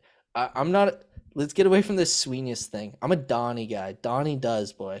 I'm not. Let's get away from this Sweeney's thing. I'm a Donnie guy. Donnie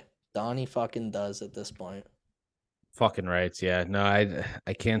does, boy. Donnie fucking does at this point. Fucking rights, yeah. No,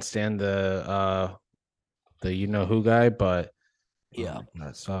 I can't stand the you know who guy, but Yeah. oh my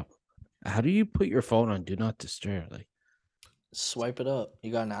God, stop. How do you put your phone on do not disturb? Like, Swipe it up.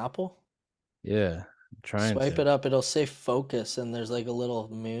 You got an Apple? yeah, I'm trying Swipe to. it up. It'll say focus, and there's like a little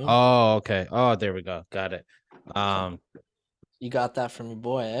moon. Oh, okay. Oh, there we go. Got it. You got that from your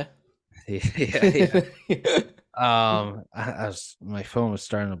boy, eh? Yeah, yeah. I was my phone was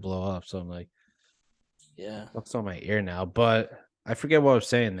starting to blow up, so I'm like, Yeah. what's on my ear now? But I forget what I was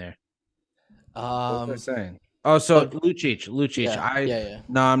saying there. What was I saying? Oh, so oh, Lucic. yeah.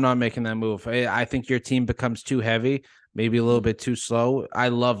 No, I'm not making that move. I think your team becomes too heavy, maybe a little bit too slow. I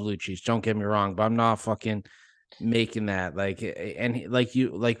love Lucic, don't get me wrong, but I'm not fucking making that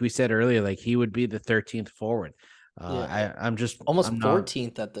like we said earlier, like he would be the 13th forward. Yeah. I'm just Almost I'm not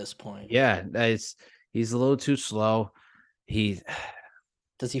 14th at this point. yeah, he's a little too slow. He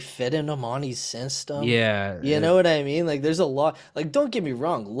Does he fit into Monty's system? yeah, You know what I mean? Like, there's a lot. Like, don't get me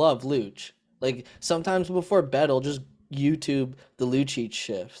wrong. Love Luch. Like, sometimes before bed, I'll just YouTube the Lucic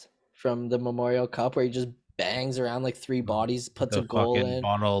shift. from the Memorial Cup where he just bangs around like 3 bodies, puts a The goal fucking in.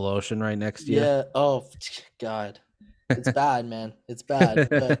 bottle of lotion right next to you. Yeah. Oh God. It's bad, man. It's bad.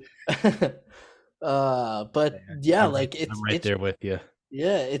 But yeah, I'm right, like I'm right there with you.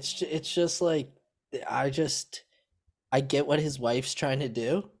 yeah, it's just like I I get what his wife's trying to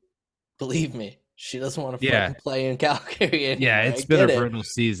do. Believe me, she doesn't want to Yeah. fucking play in Calgary Yeah, anymore. I it's been a get it. brutal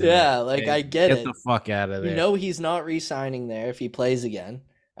season. Yeah, like I get Get it. the fuck out of You there. know he's not re-signing there if he plays again.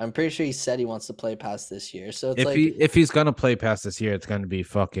 I'm pretty sure he said he wants to play past this year. So it's like If he's gonna play past this year, it's gonna be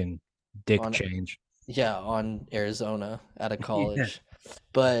fucking dick on change. yeah, on Arizona at a Yeah. college.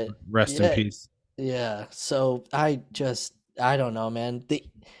 But Rest in yeah, peace. yeah. So I don't know, man.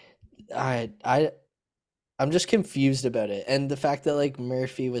 I I'm just confused about it. And the fact that like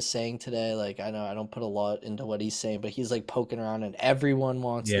Murphy was saying today, like I know I don't put a lot into what he's saying, but he's like poking around and everyone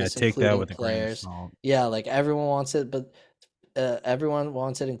wants Yeah, this, take that including with a grain of players. salt. Yeah, like everyone wants it, but everyone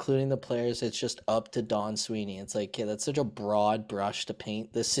wants it, including the players. It's just up to Don Sweeney. It's like, okay, that's such a broad brush to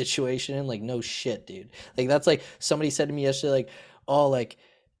paint this situation in. Like, no shit, dude. Like that's like somebody said to me yesterday, like, oh, like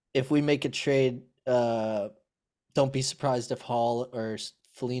if we make a trade, don't be surprised if Hall or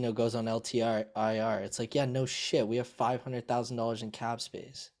Foligno goes on LTR IR. It's like, yeah, no shit. We have $500,000 in cap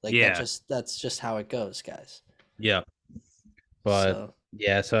space. Like Yeah. that's just how it goes, guys. Yeah. But So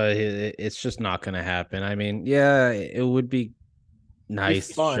yeah, so it's just not gonna happen. I mean, yeah, it would be be nice,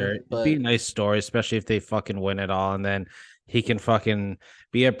 sure. fun, It'd be a but nice story, especially if they fucking win it all, and then he can fucking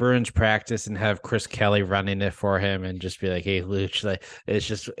be at Bruins practice and have Chris Kelly running it for him and just be like, "Hey, Luch," like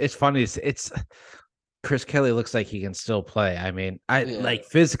it's funny. It's Chris Kelly looks like he can still play. I mean, I yeah. like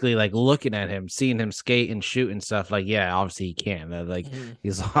physically, like looking at him, seeing him skate and shoot and stuff. Like, yeah, obviously he can. Like, Mhm.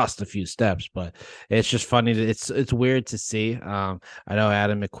 he's lost a few steps, but it's just funny. It's weird to see. I know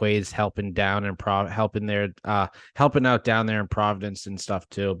Adam McQuaid's helping down and helping out down there in Providence and stuff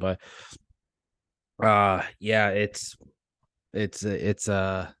too. But yeah, it's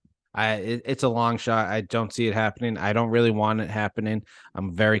a long shot. I don't see it happening. I don't really want it happening.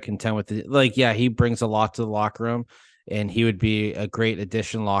 I'm very content with it. Like, yeah, he brings a lot to the locker room, and he would be a great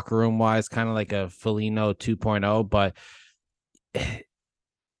addition locker room wise, kind of like a Foligno 2.0. But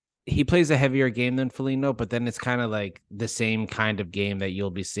he plays a heavier game than Foligno, but then it's kind of like the same kind of game that you'll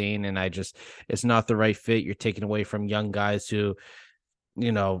be seeing. And it's not the right fit. You're taking away from young guys who,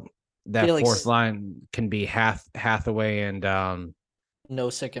 you know, that Feel like fourth line can be Hathaway and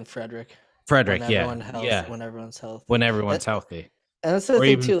Nosek and Frederick Frederick. Yeah, yeah. when everyone's healthy. When everyone's healthy, And that's the or thing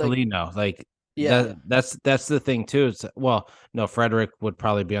even too, like Foligno. Like yeah. that's the thing too. It's well, no, Frederick would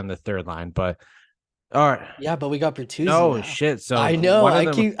probably be on the third line, but all right. Yeah, but we got Bertuzzi No now. shit. So I know. one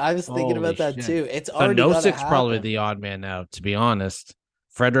of them. I was thinking Holy about that shit. too. It's So already gotta Nosik's probably happen. the odd man out. To be honest,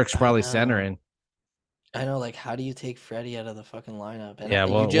 Frederick's I probably know. centering. I know, like how do you take Freddie out of the fucking lineup? And Yeah,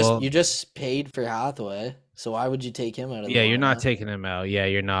 you just paid for Hathaway, so why would you take him out of the yeah, you're not lineup? taking him out. Yeah,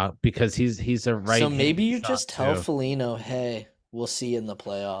 you're not because he's a right. So maybe you shot just tell too. Foligno, hey, we'll see you in the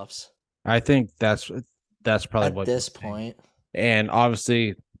playoffs. I think that's probably At what this you'll see. point. And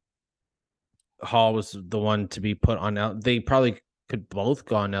obviously, Hall was the one to be put on out. They probably could both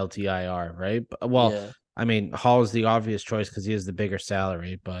go on LTIR, right? Well, Yeah. I mean, Hall is the obvious choice because he has the bigger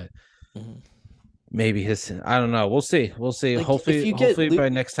salary, but Mhm. maybe I don't know. We'll see. We'll see. Like if you get Hopefully by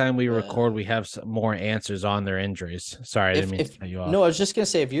next time we yeah. record, we have some more answers on their injuries. Sorry, I didn't mean to cut you off. No, I was just gonna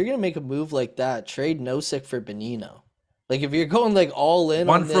say if you're gonna make a move like that, trade Nosek for Benino. Like if you're going like all in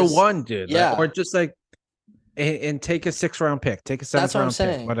One on for this, one, dude. yeah, Or just like, and take a 6th-round pick, take a that's seventh what I'm round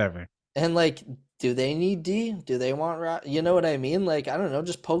pick, saying. whatever. And like, do they need D? Do they want you know what I mean? Like, I don't know,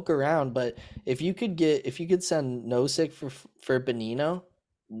 just poke around. But if you could send Nosek for Benino,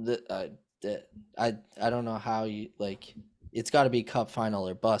 I don't know how you like. It's got to be cup final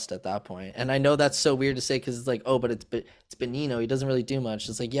or bust at that point. And I know that's so weird to say because it's like, oh, but it's Benino. He doesn't really do much.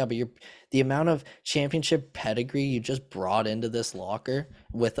 It's like, yeah, but the amount of championship pedigree you just brought into this locker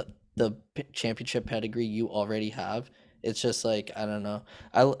with the championship pedigree you already have. It's just like I don't know.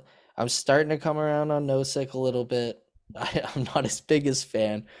 I'm starting to come around on Nosek a little bit. I'm not his biggest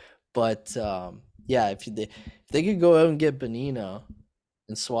fan, but yeah, if they could go out and get Benino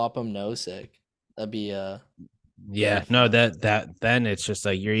and swap him Nosek, that'd be Yeah, very no, fun. that then it's just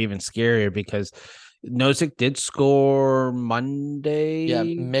like you're even scarier because Nozick did score Yeah, Monday.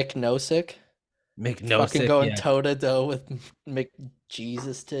 Mick Nosek fucking McNosick, going yeah. toe to toe with Mick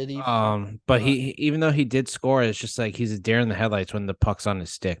Jesus titty. But even though he did score, it's just like he's a deer in the headlights when the puck's on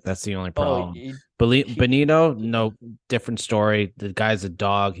his stick. That's the only Oh, problem. he Benito, yeah. no different story. The guy's a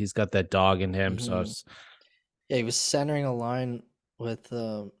dog. He's got that dog in him. So Mhm. Yeah, he was centering a line with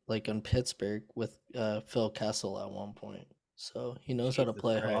like on Pittsburgh with Phil Kessel at one point. so he knows how to Jesus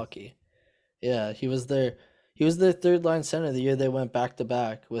play Christ. hockey. Yeah, he was their third line center the year they went back to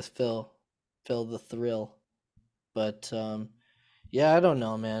back with Phil the Thrill. But yeah, I don't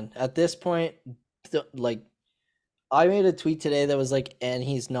know, man. At this point, like I made a tweet today that was like, and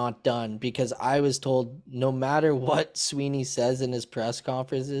he's not done, because I was told no matter what Sweeney says in his press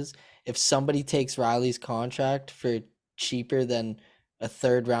conferences, if somebody takes Riley's contract for cheaper than a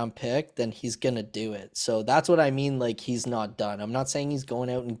third round pick, then he's going to do it. So that's what I mean. Like, he's not done. I'm not saying he's going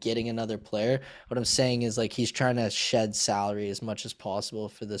out and getting another player. What I'm saying is like, he's trying to shed salary as much as possible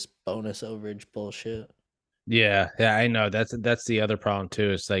for this bonus overage bullshit. Yeah, I know. That's the other problem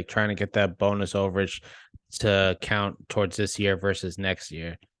too. Is like trying to get that bonus overage to count towards this year versus next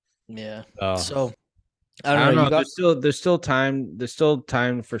year. Yeah. So So I don't know. There's still time. There's still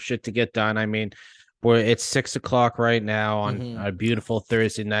time for shit to get done. I mean, it's 6 o'clock right now on a beautiful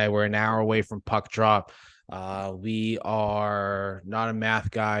Thursday night. We're an hour away from puck drop. We are not a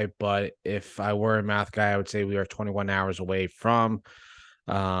math guy, but if I were a math guy, I would say we are 21 hours away from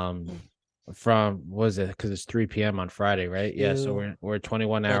was it, because it's 3 p.m. on Friday, right? Yeah, so we're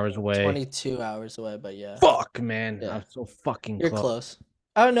 21 hours away. 22 hours away, but yeah. Fuck, man. Yeah. I'm so fucking You're close. close.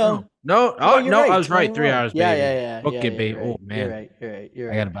 Oh no. No, You're I right, was right. 3 21. hours, Yeah, baby. yeah. Book it, baby. You're right. Oh man. You're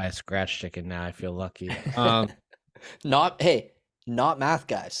right. I gotta buy a scratch chicken now. I feel lucky. Not math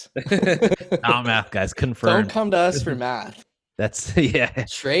guys. Not math guys. Confirmed. Don't come to us for math. That's yeah.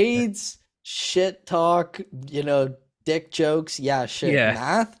 Trades, shit talk, dick jokes. Yeah, shit. Yeah.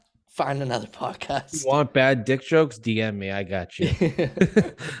 Math? Find another podcast. You want bad dick jokes? DM me. I got you.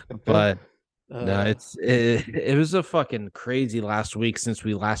 But no, it was a fucking crazy last week since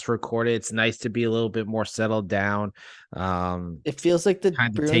we last recorded. It's nice to be a little bit more settled down. It feels like the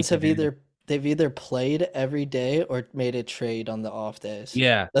Kinda Bruins have taking they've either played every day or made a trade on the off days.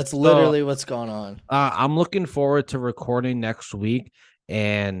 Yeah. That's literally what's going on. I'm looking forward to recording next week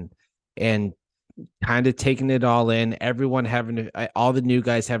and kind of taking it all in. Everyone all the new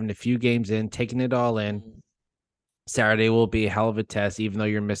guys having a few games in, taking it all in. Saturday will be a hell of a test, even though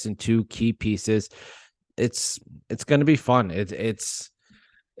you're missing two key pieces. It's going to be fun. It's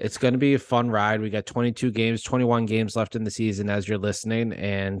going to be a fun ride. We got 21 games left in the season as you're listening,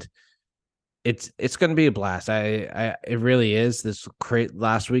 and it's going to be a blast. It really is. This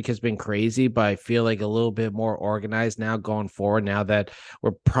last week has been crazy, but I feel like a little bit more organized now going forward. Now that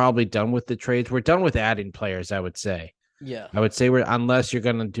we're probably done with the trades, we're done with adding players. I would say. Yeah. I would say unless you're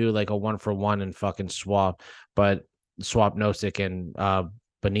gonna do like a 1-for-1 and fucking swap Nosek and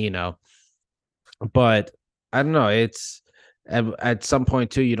Bonino. But I don't know. It's at some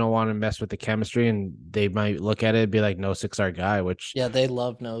point too, you don't want to mess with the chemistry, and they might look at it and be like, Nosek's our guy, which yeah, they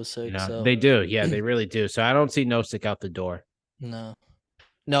love Nosek. So they do. Yeah, they really do. So I don't see Nosek out the door. No,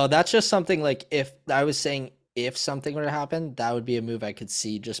 that's just something like if something were to happen, that would be a move I could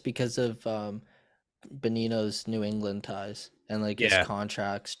see just because of Bonino's New England ties and like his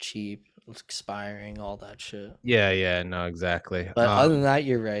contract's cheap, expiring, all that shit. Yeah, no, exactly. But other than that,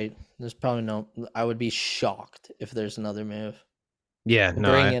 you're right. There's probably I would be shocked if there's another move. Yeah,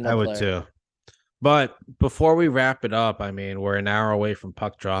 no, I would too. But before we wrap it up, I mean, we're an hour away from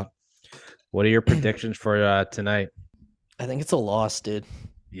puck drop. What are your predictions for tonight? I think it's a loss, dude.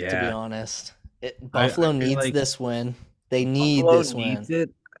 Yeah. To be honest, Buffalo needs this win. They need Buffalo this win. Needs it.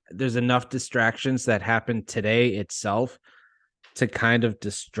 There's enough distractions that happened today itself to kind of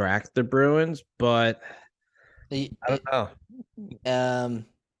distract the Bruins, but I don't know.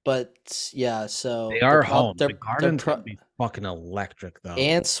 But yeah, so they are home. The Garden's gonna be fucking electric though.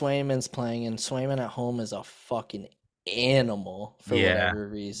 And Swayman's playing, and Swayman at home is a fucking animal for whatever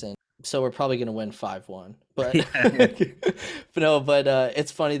reason. So we're probably gonna win 5-1. But but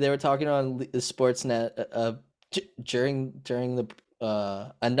it's funny, they were talking on the Sportsnet during the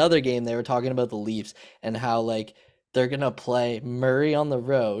another game. They were talking about the Leafs and how like they're gonna play Murray on the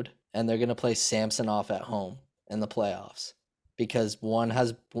road and they're gonna play Samsonov at home in the playoffs because one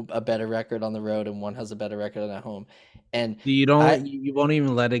has a better record on the road and one has a better record at home. And you won't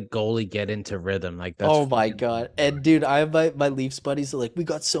even let a goalie get into rhythm like that. Oh my god! And dude, I have my Leafs buddies are like, we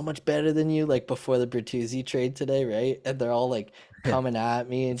got so much better than you like before the Bertuzzi trade today, right? And they're all like coming at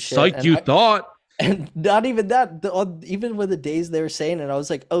me and shit. Like you thought. And not even that. Even with the days they were saying it, I was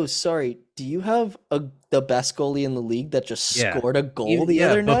like, "Oh, sorry. Do you have the best goalie in the league that just scored a goal the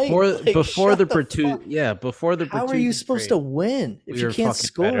other night before the Bertuzzi? Yeah, before the Bertuzzi. How are you supposed to win if you can't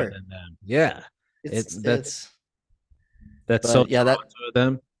score? Better than them. Yeah, that's so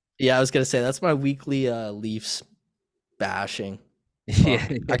them. Yeah, I was gonna say that's my weekly Leafs bashing. Yeah,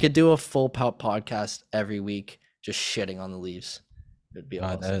 I could do a full podcast every week just shitting on the Leafs. It'd be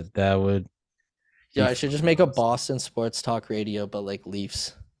awesome. That would. Yeah, He I should just fucking make a loves- Boston sports talk radio, but like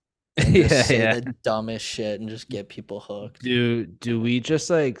Leafs, and just say the dumbest shit and just get people hooked. Do we just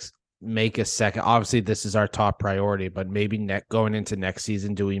like make a second? Obviously, this is our top priority, but maybe going into next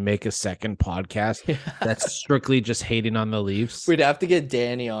season, do we make a second podcast Yeah. that's strictly just hating on the Leafs? We'd have to get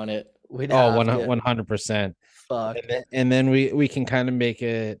Danny on it. We'd Oh, have to. 100%. Fuck. And then we can kind of make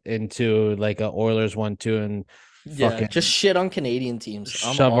it into like a Oilers 1-2 and Yeah, fucking just shit on Canadian teams.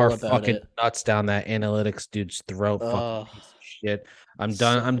 I'm shove our all about fucking it. nuts down that analytics dude's throat. Fucking Ugh. piece of shit. I'm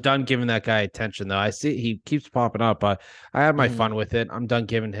done. I'm So- done giving that guy attention though. I see he keeps popping up, but I have my Mhm. fun with it. I'm done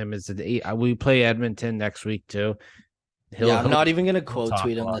giving him his. We play Edmonton next week too. Yeah, I'm not even gonna he'll quote talk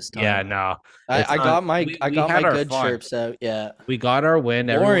tweet a him lot. this time. Yeah, no. I it's got not- my we- I we got had my our good fun. chirps out. Yeah. We got our win.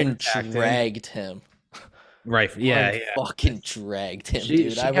 Everyone Lauren attacked him. dragged him. Right. Yeah. Lauren Yeah. fucking dragged him, She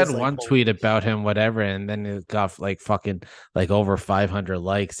dude. I had was like, one holy tweet about him, whatever, and then it got like fucking like over 500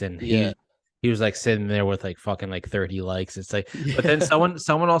 likes, and Yeah. he was like sitting there with like fucking like 30 likes. It's like, but then Yeah.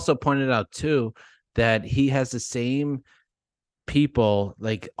 someone also pointed out too that he has the same people,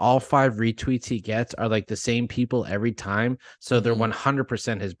 like all 5 retweets he gets are like the same people every time, so they're Mhm.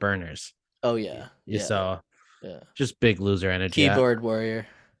 100% his burners. Oh yeah. Yeah. So Yeah. just big loser energy. Keyboard warrior.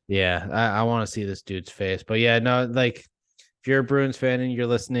 Yeah, I want to see this dude's face. But yeah, no, like if you're a Bruins fan and you're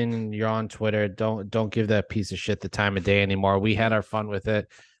listening and you're on Twitter, don't give that piece of shit the time of day anymore. We had our fun with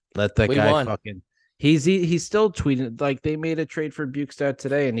it. Let that We guy won. fucking he's still tweeting. Like they made a trade for Bukestad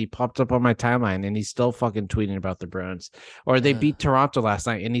today and he popped up on my timeline and he's still fucking tweeting about the Bruins. Or they Yeah. beat Toronto last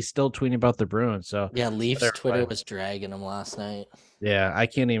night and he's still tweeting about the Bruins. So Yeah, Leafs they're Twitter fine. was dragging him last night. yeah, I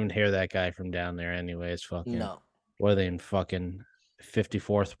can't even hear that guy from down there anyways. Fucking No. what are they in fucking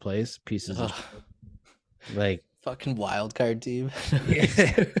 54th place? Pieces of Ugh, like fucking wild card team.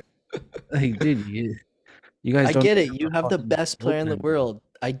 Yeah. Like, dude, you guys I don't get have it. You a have the fucking best player in the bullpen. world.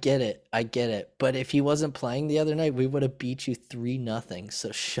 I get it. I get it. But if he wasn't playing the other night, we would have beat you 3-0.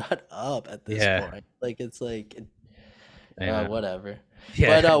 So shut up at this Yeah. point. Like it's like I know. whatever.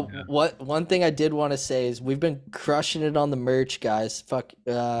 Yeah, But I know. one thing I did want to say is we've been crushing it on the merch, guys. Fuck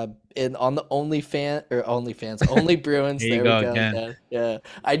and on the OnlyFans, Only Bruins. There you There go we go. again. Yeah.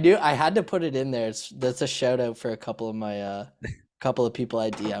 I knew I had to put it in there. That's a shout out for a couple of my couple of people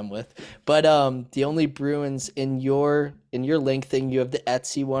I DM with. But the Only Bruins in your link thing, you have the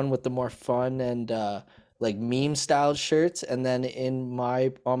Etsy one with the more fun and like meme style shirts, and then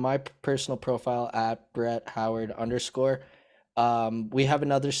on my personal profile at Brett Howard _ we have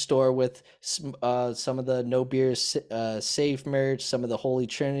another store with some of the No Beer Safe merch, some of the Holy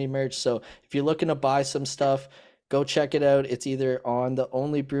Trinity merch. So if you're looking to buy some stuff, go check it out. It's either on the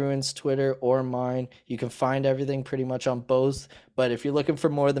Only Bruins Twitter or mine. You can find everything pretty much on both. But if you're looking for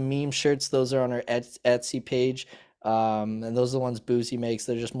more of the meme shirts, those are on our Etsy page. And those are the ones Boozy makes.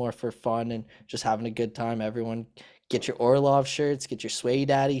 They're just more for fun and just having a good time. Everyone get your Orlov shirts, get your Sway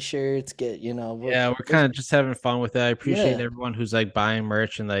Daddy shirts, Yeah, we're kind of just having fun with it. I appreciate Yeah. everyone who's like buying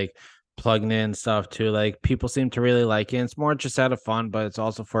merch and like plugging in stuff too. Like people seem to really like it. It's more just out of fun, but it's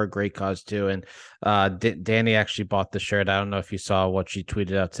also for a great cause too. And Danny actually bought the shirt. I don't know if you saw what she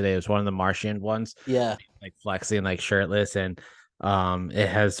tweeted out today. It was one of the Martian ones, Yeah. like flexing, like shirtless, and it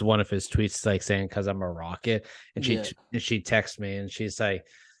has one of his tweets like saying "cause I'm a rocket," and Yeah. she texts me and she's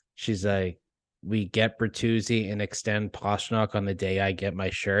like we get Bertuzzi and extend Pastrnak on the day I get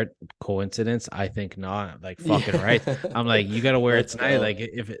my shirt. Coincidence? I think not. Like fucking Yeah. right. I'm like, you gotta wear Let's it tonight. go. Like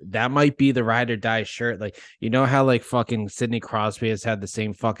if that might be the ride or die shirt. Like you know how like fucking Sidney Crosby has had the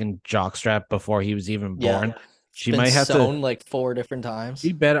same fucking jockstrap before he was even Yeah. born. She Been might have sewn to. like 4 different times.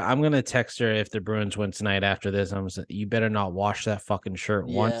 She better. I'm gonna text her if the Bruins win tonight after this. You better not wash that fucking shirt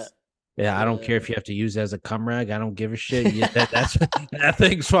Yeah. once. Yeah, I don't Yeah. care if you have to use it as a cum rag. I don't give a shit. Yeah, that's that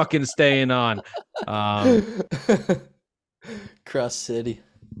thing's fucking staying on. Cross City.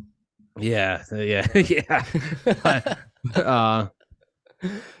 Yeah, yeah.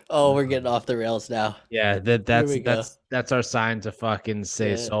 Oh, we're getting off the rails now. Yeah, we go. that's our sign to fucking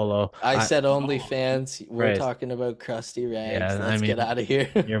say Yeah. solo. I said OnlyFans. We're Right. talking about crusty rags. Yeah, I Let's get mean, out of here.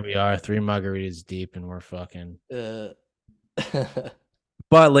 Here we are, 3 margaritas deep, and we're fucking. Uh,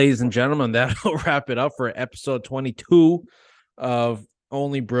 But ladies and gentlemen, that'll wrap it up for episode 22 of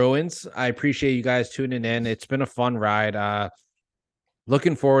Only Bruins. I appreciate you guys tuning in. It's been a fun ride.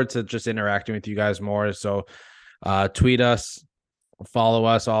 Looking forward to just interacting with you guys more. So tweet us, follow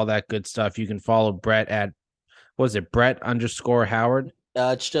us, all that good stuff. You can follow Brett at Brett _Howard?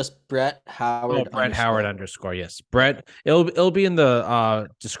 it's just Brett Howard. Brett Howard _ yes. Brett. It'll be in the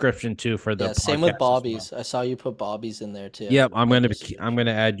description too for the Yeah, same podcast with as Bobby's. well. I saw you put Bobby's in there too. Yep, I'm Bobby's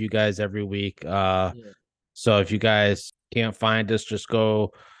gonna add you guys every week. So if you guys can't find us, just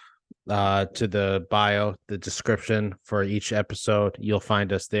go to the bio, the description for each episode. You'll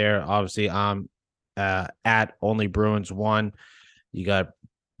find us there. Obviously, I'm at Only Bruins 1. You got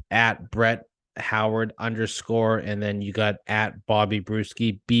at Brett Howard _, and then you got at Bobby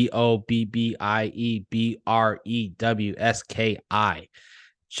Brewski, BOBBIEBREWSKI.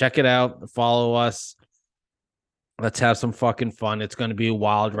 Check it out. Follow us. Let's have some fucking fun. It's going to be a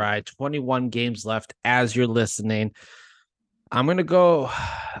wild ride. 21 games left as you're listening. I'm going to go.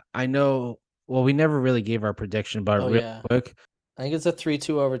 I know. Well, we never really gave our prediction, but real quick. I think it's a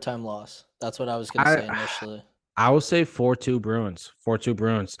 3-2 overtime loss. That's what I was going to say initially. I will say 4-2 Bruins. 4-2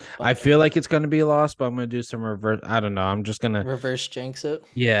 Bruins. Okay. I feel like it's going to be a loss, but I'm going to do some reverse. I don't know. I'm just going to reverse jinx it.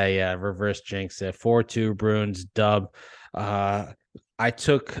 Yeah. Reverse jinx it. 4-2 Bruins dub. I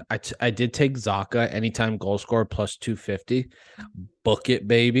did take Zaka anytime goal scorer plus 250. Book it,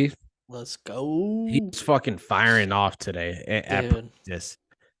 baby. Let's go. He's fucking firing off today at practice.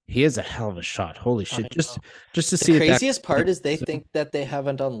 He has a hell of a shot. Holy shit. Just to see the craziest part is they think that they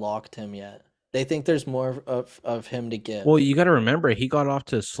haven't unlocked him yet. They think there's more of him to give. Well, you got to remember, he got off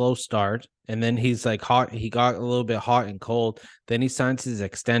to a slow start, and then he's like hot. He got a little bit hot and cold. Then he signs his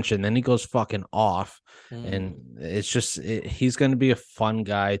extension. Then he goes fucking off, and it's just he's going to be a fun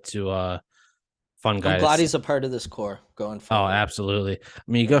guy to I'm glad he's a part of this core going forward. Oh, absolutely. I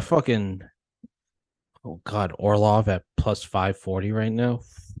mean, you got fucking Orlov at plus 540 right now.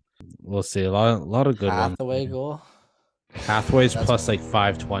 We'll see a lot of good ones. Hathaway goal. Hathaway's plus like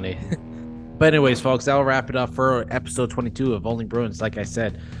 520. But anyways, folks, that'll wrap it up for episode 22 of Only Bruins. Like I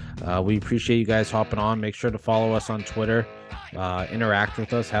said, we appreciate you guys hopping on. Make sure to follow us on Twitter, interact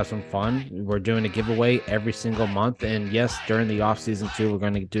with us, have some fun. We're doing a giveaway every single month. And yes, during the off season too, we're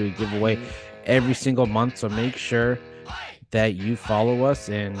going to do a giveaway every single month. So make sure that you follow us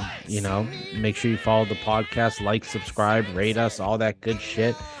and, make sure you follow the podcast, like, subscribe, rate us, all that good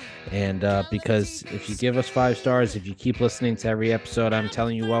shit. And because if you give us 5 stars, if you keep listening to every episode, I'm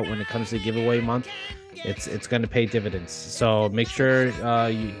telling you what, when it comes to giveaway month, it's going to pay dividends. So make sure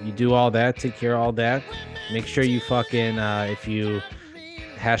you do all that, take care of all that. Make sure you fucking, if you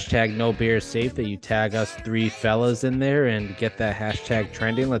hashtag no beer safe, that you tag us 3 fellas in there and get that hashtag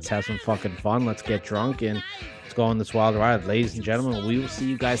trending. Let's have some fucking fun. Let's get drunk and let's go on this wild ride. Ladies and gentlemen, we will see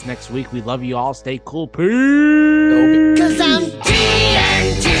you guys next week. We love you all. Stay cool. Peace. Cause I'm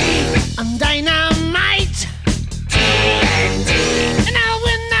TNT. I'm